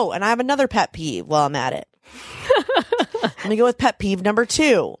that. Oh, and I have another pet peeve while I'm at it. Let me go with pet peeve number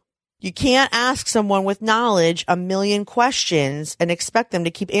 2. You can't ask someone with knowledge a million questions and expect them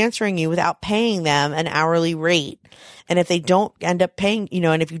to keep answering you without paying them an hourly rate. And if they don't end up paying,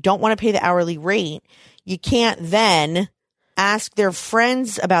 and if you don't want to pay the hourly rate, you can't then ask their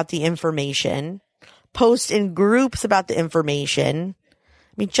friends about the information, post in groups about the information.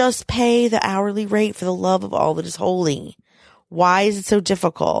 I mean, just pay the hourly rate for the love of all that is holy. Why is it so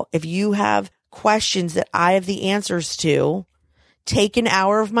difficult? If you have questions that I have the answers to, take an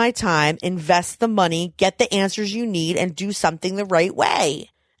hour of my time, invest the money, get the answers you need, and do something the right way.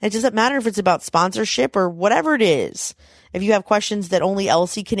 It doesn't matter if it's about sponsorship or whatever it is. If you have questions that only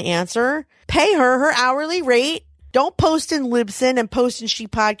Elsie can answer, pay her hourly rate. Don't post in Libsyn and post in She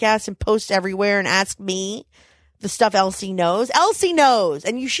Podcast and post everywhere and ask me the stuff Elsie knows. Elsie knows,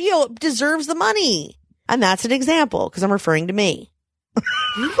 and she deserves the money. And that's an example, because I'm referring to me.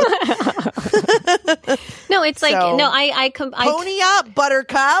 No, it's like, I pony up,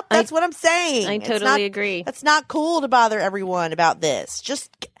 Buttercup. That's what I'm saying. I totally agree. It's not cool to bother everyone about this.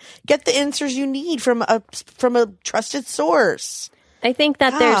 Just get the answers you need from a trusted source. I think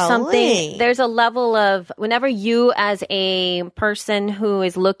that there's a level of, whenever you as a person who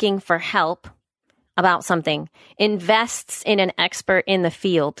is looking for help about something invests in an expert in the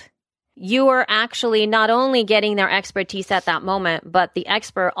field, you are actually not only getting their expertise at that moment, but the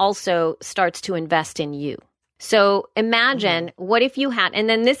expert also starts to invest in you. So imagine what if you had, and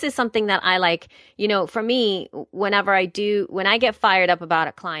then this is something that I like, for me, when I get fired up about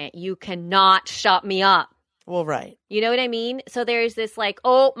a client, you cannot shut me up. Well, right. You know what I mean? So there's this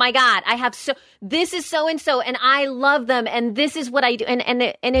oh my God, this is so-and-so and I love them and this is what I do.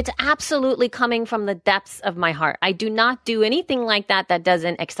 And it's absolutely coming from the depths of my heart. I do not do anything like that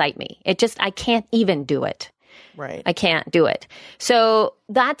doesn't excite me. I can't even do it. Right. I can't do it. So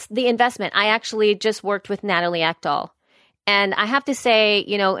that's the investment. I actually just worked with Natalie Ekdahl. And I have to say,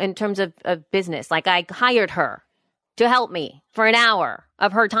 in terms of business, like I hired her to help me for an hour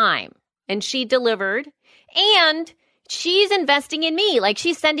of her time. And she delivered. And she's investing in me. Like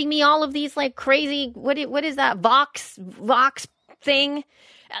she's sending me all of these like crazy, what is that? Vox thing.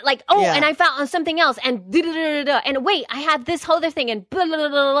 Like, and I found something else and and wait, I have this whole other thing and blah, blah, blah,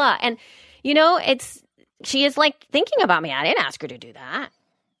 blah, blah. And she is like thinking about me. I didn't ask her to do that.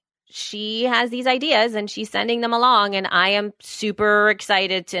 She has these ideas and she's sending them along, and I am super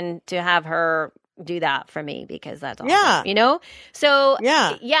excited to have her do that for me because that's awesome. Yeah. So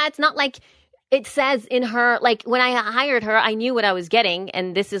it's not like it says in her, like when I hired her, I knew what I was getting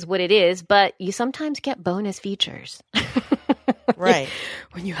and this is what it is, but you sometimes get bonus features. Right.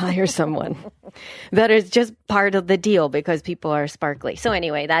 When you hire someone that is just part of the deal because people are sparkly. So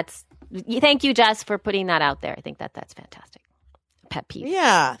anyway, thank you, Jess, for putting that out there. I think that's fantastic. Pet peeve.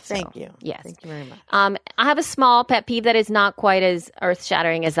 Yeah. Thank you. Yes. Thank you very much. I have a small pet peeve that is not quite as earth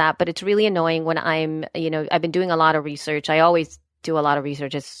shattering as that, but it's really annoying when I'm, I've been doing a lot of research. I always do a lot of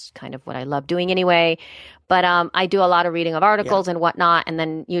research. It's kind of what I love doing anyway. But I do a lot of reading of articles and whatnot. And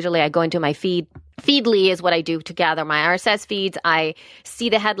then usually I go into my feed. Feedly is what I do to gather my RSS feeds. I see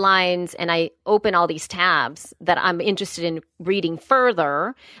the headlines and I open all these tabs that I'm interested in reading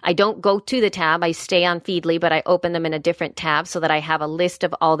further. I don't go to the tab. I stay on Feedly, but I open them in a different tab so that I have a list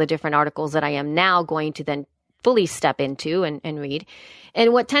of all the different articles that I am now going to then fully step into and read.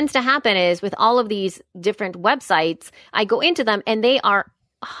 And what tends to happen is with all of these different websites, I go into them and they are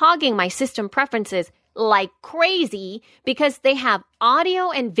hogging my system preferences like crazy because they have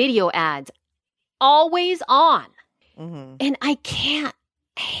audio and video ads always on. Mm-hmm. And I can't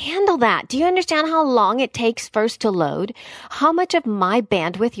handle that. Do you understand how long it takes first to load? How much of my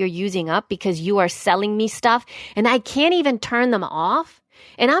bandwidth you're using up because you are selling me stuff and I can't even turn them off?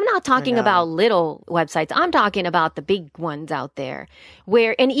 And I'm not talking about little websites. I'm talking about the big ones out there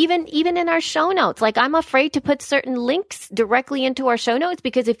where, and even in our show notes, like I'm afraid to put certain links directly into our show notes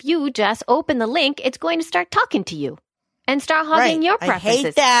because if you just open the link, it's going to start talking to you and start hogging your preferences. I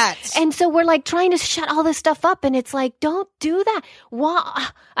hate that. And so we're like trying to shut all this stuff up and it's like, don't do that. Why?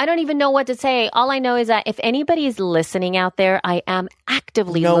 I don't even know what to say. All I know is that if anybody is listening out there, I am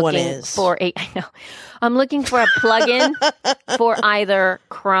actively looking for I'm looking for a plugin for either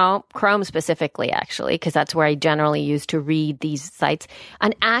Chrome specifically, actually, because that's where I generally use to read these sites.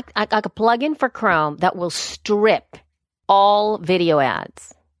 Like a plugin for Chrome that will strip all video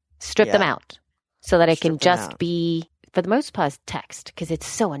ads, strip them out so that it can just be, for the most part, text, because it's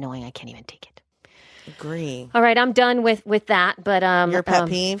so annoying. I can't even take it. Agree. All right, I'm done with that. But your pet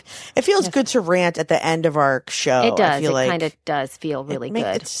peeve. It feels good to rant at the end of our show. It does. I feel it kind of does feel really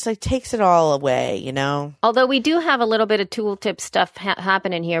good. It just like takes it all away, Although we do have a little bit of tooltip stuff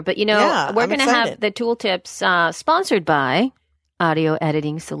happening here, but we're going to have the tooltips sponsored by Audio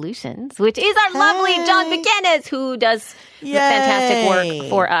Editing Solutions, which is our lovely John McGinnis, who does fantastic work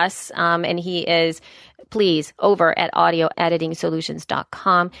for us, and he is. Please, over at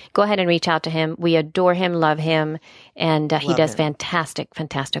audioeditingsolutions.com. Go ahead and reach out to him. We adore him, love him, and he does fantastic,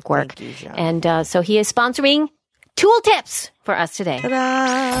 fantastic work. Thank you, John. And so he is sponsoring Tool Tips for us today.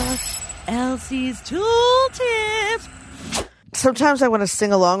 Ta-da! Elsie's Tool Tips. Sometimes I want to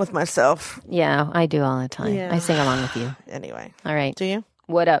sing along with myself. Yeah, I do all the time. Yeah. I sing along with you. Anyway. All right. Do you?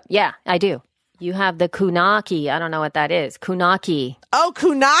 What up? Yeah, I do. You have the Kunaki. I don't know what that is. Kunaki. Oh,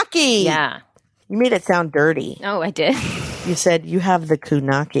 Kunaki. Yeah. You made it sound dirty. Oh, I did. You said you have the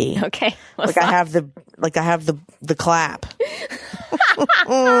Kunaki. Okay. I have the clap.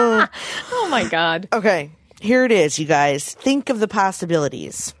 Oh my God. Okay. Here it is, you guys. Think of the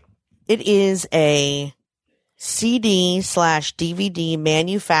possibilities. It is a CD/DVD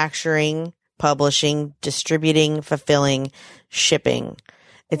manufacturing, publishing, distributing, fulfilling, shipping.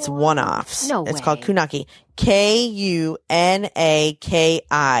 It's one-offs. No It's way. called Kunaki. Kunaki.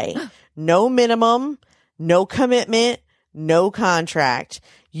 No minimum, no commitment, no contract.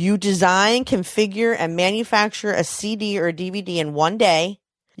 You design, configure, and manufacture a CD or a DVD in one day.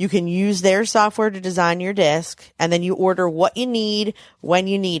 You can use their software to design your disc, and then you order what you need when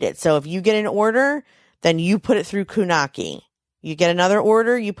you need it. So if you get an order, then you put it through Kunaki. You get another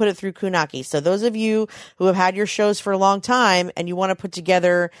order, you put it through Kunaki. So those of you who have had your shows for a long time and you want to put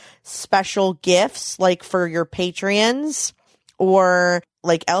together special gifts, like for your Patreons, or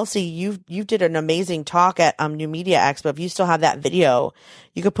like Elsie, you did an amazing talk at New Media Expo. If you still have that video,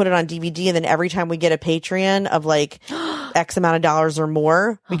 you could put it on DVD, and then every time we get a Patreon of like X amount of dollars or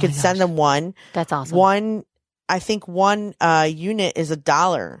more, we could send them one. That's awesome. I think one unit is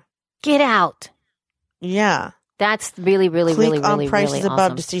 $1. Get out. Yeah. That's really, really, Click really, on really, prices really above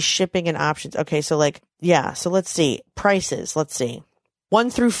awesome. to see shipping and options. Okay, so so let's see. Prices, let's see. 1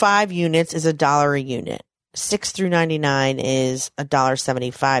 through 5 units is $1 a unit. 6 through 99 is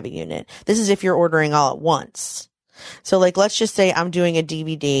 $1.75 a unit. This is if you're ordering all at once. So let's just say I'm doing a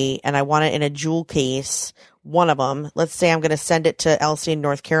DVD and I want it in a jewel case, one of them. Let's say I'm going to send it to Elsie in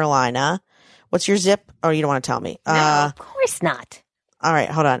North Carolina. What's your zip? Oh, you don't want to tell me. No, of course not. All right,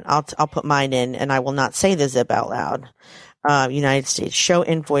 hold on. I'll put mine in and I will not say the zip out loud. United States. Show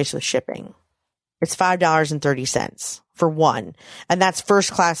invoice with shipping. It's $5.30 for one. And that's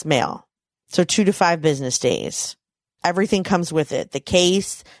first class mail. So 2 to 5 business days. Everything comes with it. The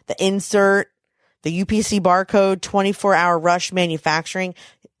case, the insert, the UPC barcode, 24-hour rush manufacturing.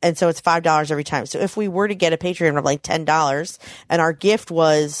 And so it's $5 every time. So if we were to get a Patreon of $10 and our gift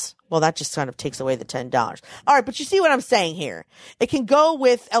was, well, that just kind of takes away the $10. All right. But you see what I'm saying here? It can go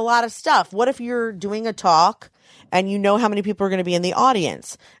with a lot of stuff. What if you're doing a talk and you know how many people are going to be in the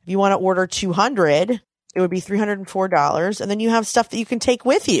audience? If you want to order 200, it would be $304. And then you have stuff that you can take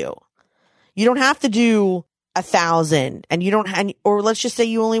with you. You don't have to do 1,000 and you don't, or let's just say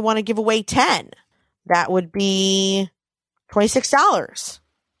you only want to give away 10. That would be $26.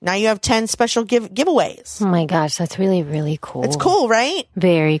 Now you have 10 special giveaways. Oh my gosh, that's really, really cool. It's cool, right?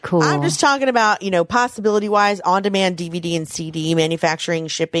 Very cool. I'm just talking about, possibility wise, on-demand DVD and CD manufacturing,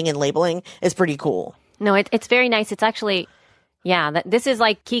 shipping, and labeling is pretty cool. No, it's very nice. It's actually, this is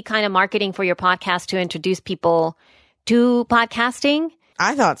key kind of marketing for your podcast to introduce people to podcasting.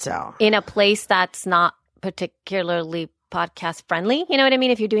 I thought so. In a place that's not particularly podcast friendly. You know what I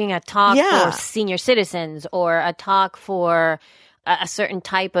mean? If you're doing a talk for senior citizens or a talk for a certain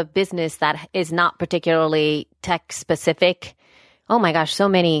type of business that is not particularly tech specific. Oh my gosh, so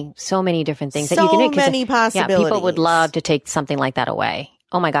many different things that you can do. So many possibilities. Yeah, people would love to take something like that away.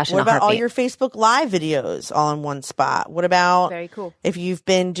 Oh my gosh, what about all your Facebook Live videos all in one spot? What about very cool. If you've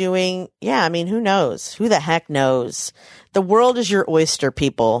been doing, who knows? Who the heck knows? The world is your oyster,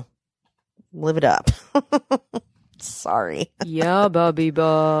 people. Live it up. Sorry. Yeah, Bobby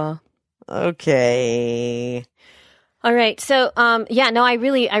Ba. Okay. All right. So, I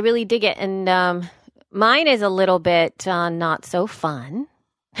really dig it. And mine is a little bit not so fun,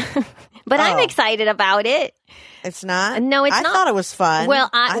 but I'm excited about it. It's not? No, it's not. I thought it was fun. Well,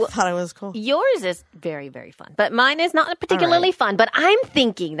 I thought it was cool. Yours is very, very fun, but mine is not particularly fun. But I'm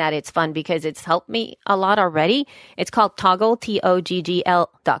thinking that it's fun because it's helped me a lot already. It's called Toggl,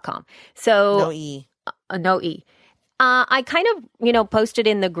 TOGGL.com. So no E. No E. I kind of, posted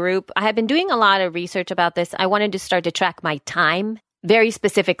in the group. I had been doing a lot of research about this. I wanted to start to track my time, very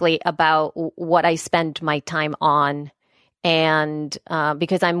specifically about what I spend my time on. And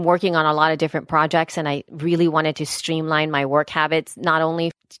because I'm working on a lot of different projects and I really wanted to streamline my work habits, not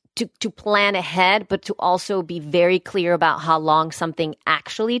only to plan ahead, but to also be very clear about how long something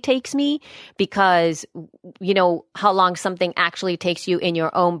actually takes me, because, how long something actually takes you in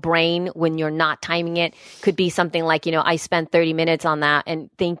your own brain when you're not timing it could be something like, I spent 30 minutes on that and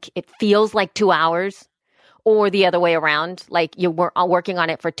think it feels like 2 hours. Or the other way around, like you're working on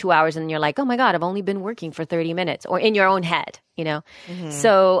it for 2 hours and you're like, oh my God, I've only been working for 30 minutes, or in your own head, Mm-hmm.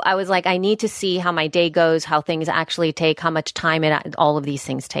 So I was like, I need to see how my day goes, how things actually take, how much time all of these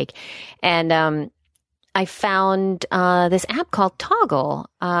things take. And I found this app called Toggl.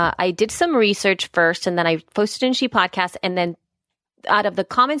 I did some research first and then I posted in She Podcast. And then out of the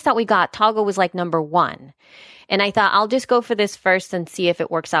comments that we got, Toggl was number 1. And I thought, I'll just go for this first and see if it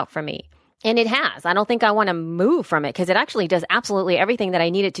works out for me. And it has. I don't think I want to move from it because it actually does absolutely everything that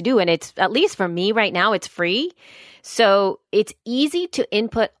I need it to do. And it's, at least for me right now, it's free. So it's easy to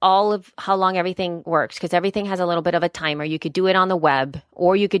input all of how long everything works because everything has a little bit of a timer. You could do it on the web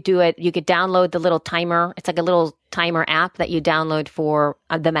or you could download the little timer. It's like a little timer app that you download for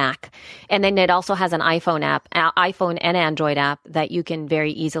the Mac. And then it also has an iPhone and Android app that you can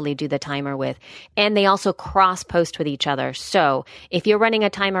very easily do the timer with. And they also cross post with each other. So if you're running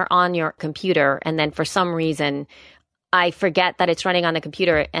a timer on your computer and then for some reason I forget that it's running on the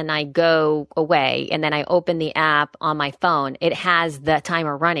computer and I go away and then I open the app on my phone, it has the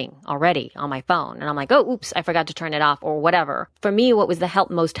timer running already on my phone. And I'm like, oh, oops, I forgot to turn it off or whatever. For me, what was the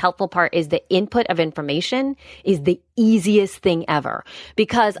most helpful part is the input of information is the easiest thing ever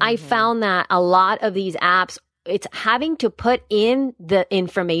because I found that a lot of these apps, it's having to put in the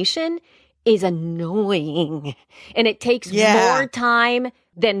information is annoying and it takes more time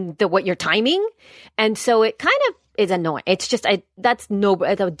than what you're timing. And so it kind of is annoying. It's just, it's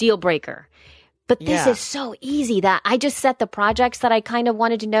a deal breaker. But this is so easy that I just set the projects that I kind of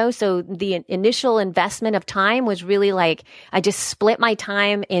wanted to know. So the initial investment of time was really like, I just split my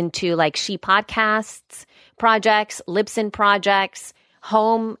time into like She Podcasts projects, Libsyn projects,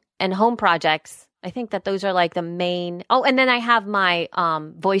 home projects. I think that those are like the main. Oh, and then I have my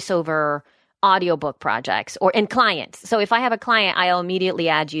voiceover audiobook projects and clients. So if I have a client, I'll immediately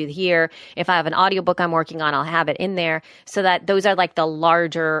add you here. If I have an audiobook I'm working on, I'll have it in there, so that those are like the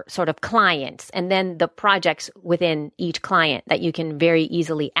larger sort of clients, and then the projects within each client that you can very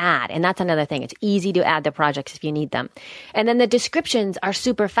easily add. And that's another thing. It's easy to add the projects if you need them. And then the descriptions are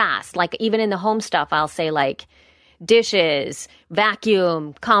super fast. Like even in the home stuff, I'll say like dishes,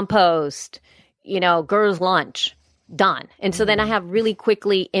 vacuum, compost, girls' lunch. Done. And so then I have really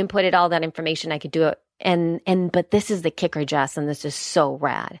quickly inputted all that information. I could do it. But this is the kicker, Jess, and this is so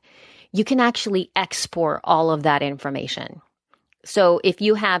rad. You can actually export all of that information. So if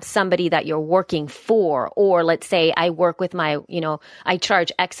you have somebody that you're working for, or let's say I work with I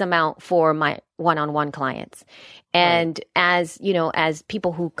charge X amount for my one-on-one clients. And as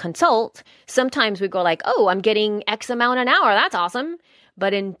people who consult, sometimes we go like, oh, I'm getting X amount an hour. That's awesome.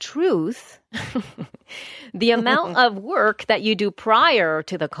 But in truth, the amount of work that you do prior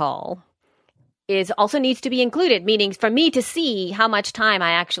to the call also needs to be included, meaning for me to see how much time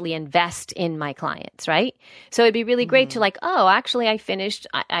I actually invest in my clients, right? So it'd be really great to like, oh, actually I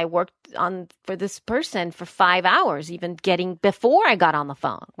worked for this person for 5 hours, even before I got on the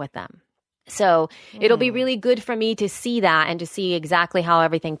phone with them. So it'll be really good for me to see that and to see exactly how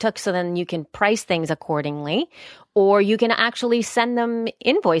everything took. So then you can price things accordingly, or you can actually send them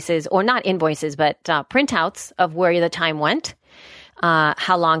invoices, or not invoices, but printouts of where the time went,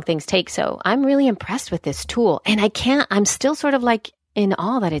 how long things take. So I'm really impressed with this tool, and I'm still sort of like in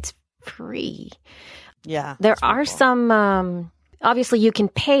awe that it's free. Yeah. There are some, obviously you can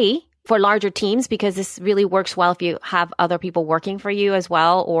pay for larger teams, because this really works well if you have other people working for you as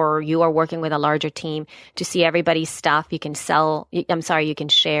well, or you are working with a larger team to see everybody's stuff. You can you can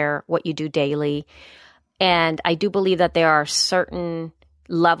share what you do daily. And I do believe that there are certain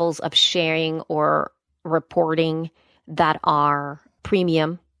levels of sharing or reporting that are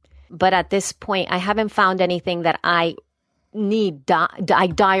premium. But at this point, I haven't found anything that I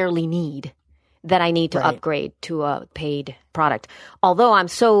direly need, that I need to upgrade to a paid product. Although I'm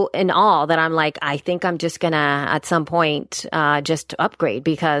so in awe that I'm like, I think I'm just going to, at some point, just upgrade,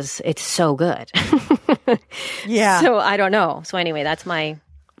 because it's so good. Yeah. So I don't know. So anyway, that's my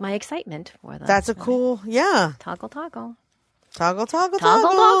excitement for that. That's a cool, Toggle. Toggle.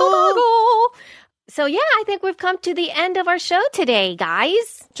 So yeah, I think we've come to the end of our show today,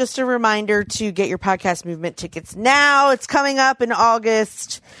 guys. Just a reminder to get your Podcast Movement tickets now. It's coming up in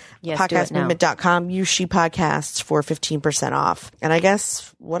August. Yes, podcastmovement.com. Use She Podcasts for 15% off. And I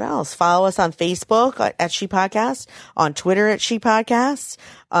guess what else? Follow us on Facebook at She Podcast, on Twitter at She Podcasts.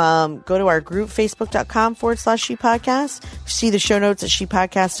 Go to our group, facebook.com/She Podcast. See the show notes at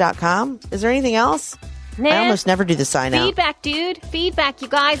shepodcast.com. Is there anything else? Nah. I almost never do the sign out. Feedback, dude. Feedback, you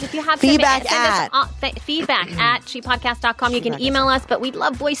guys. If you have feedback at shepodcast.com. You can email us, but we'd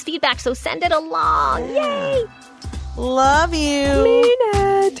love voice feedback, so send it along. Yeah. Yay! Love you. Mean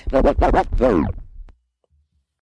it.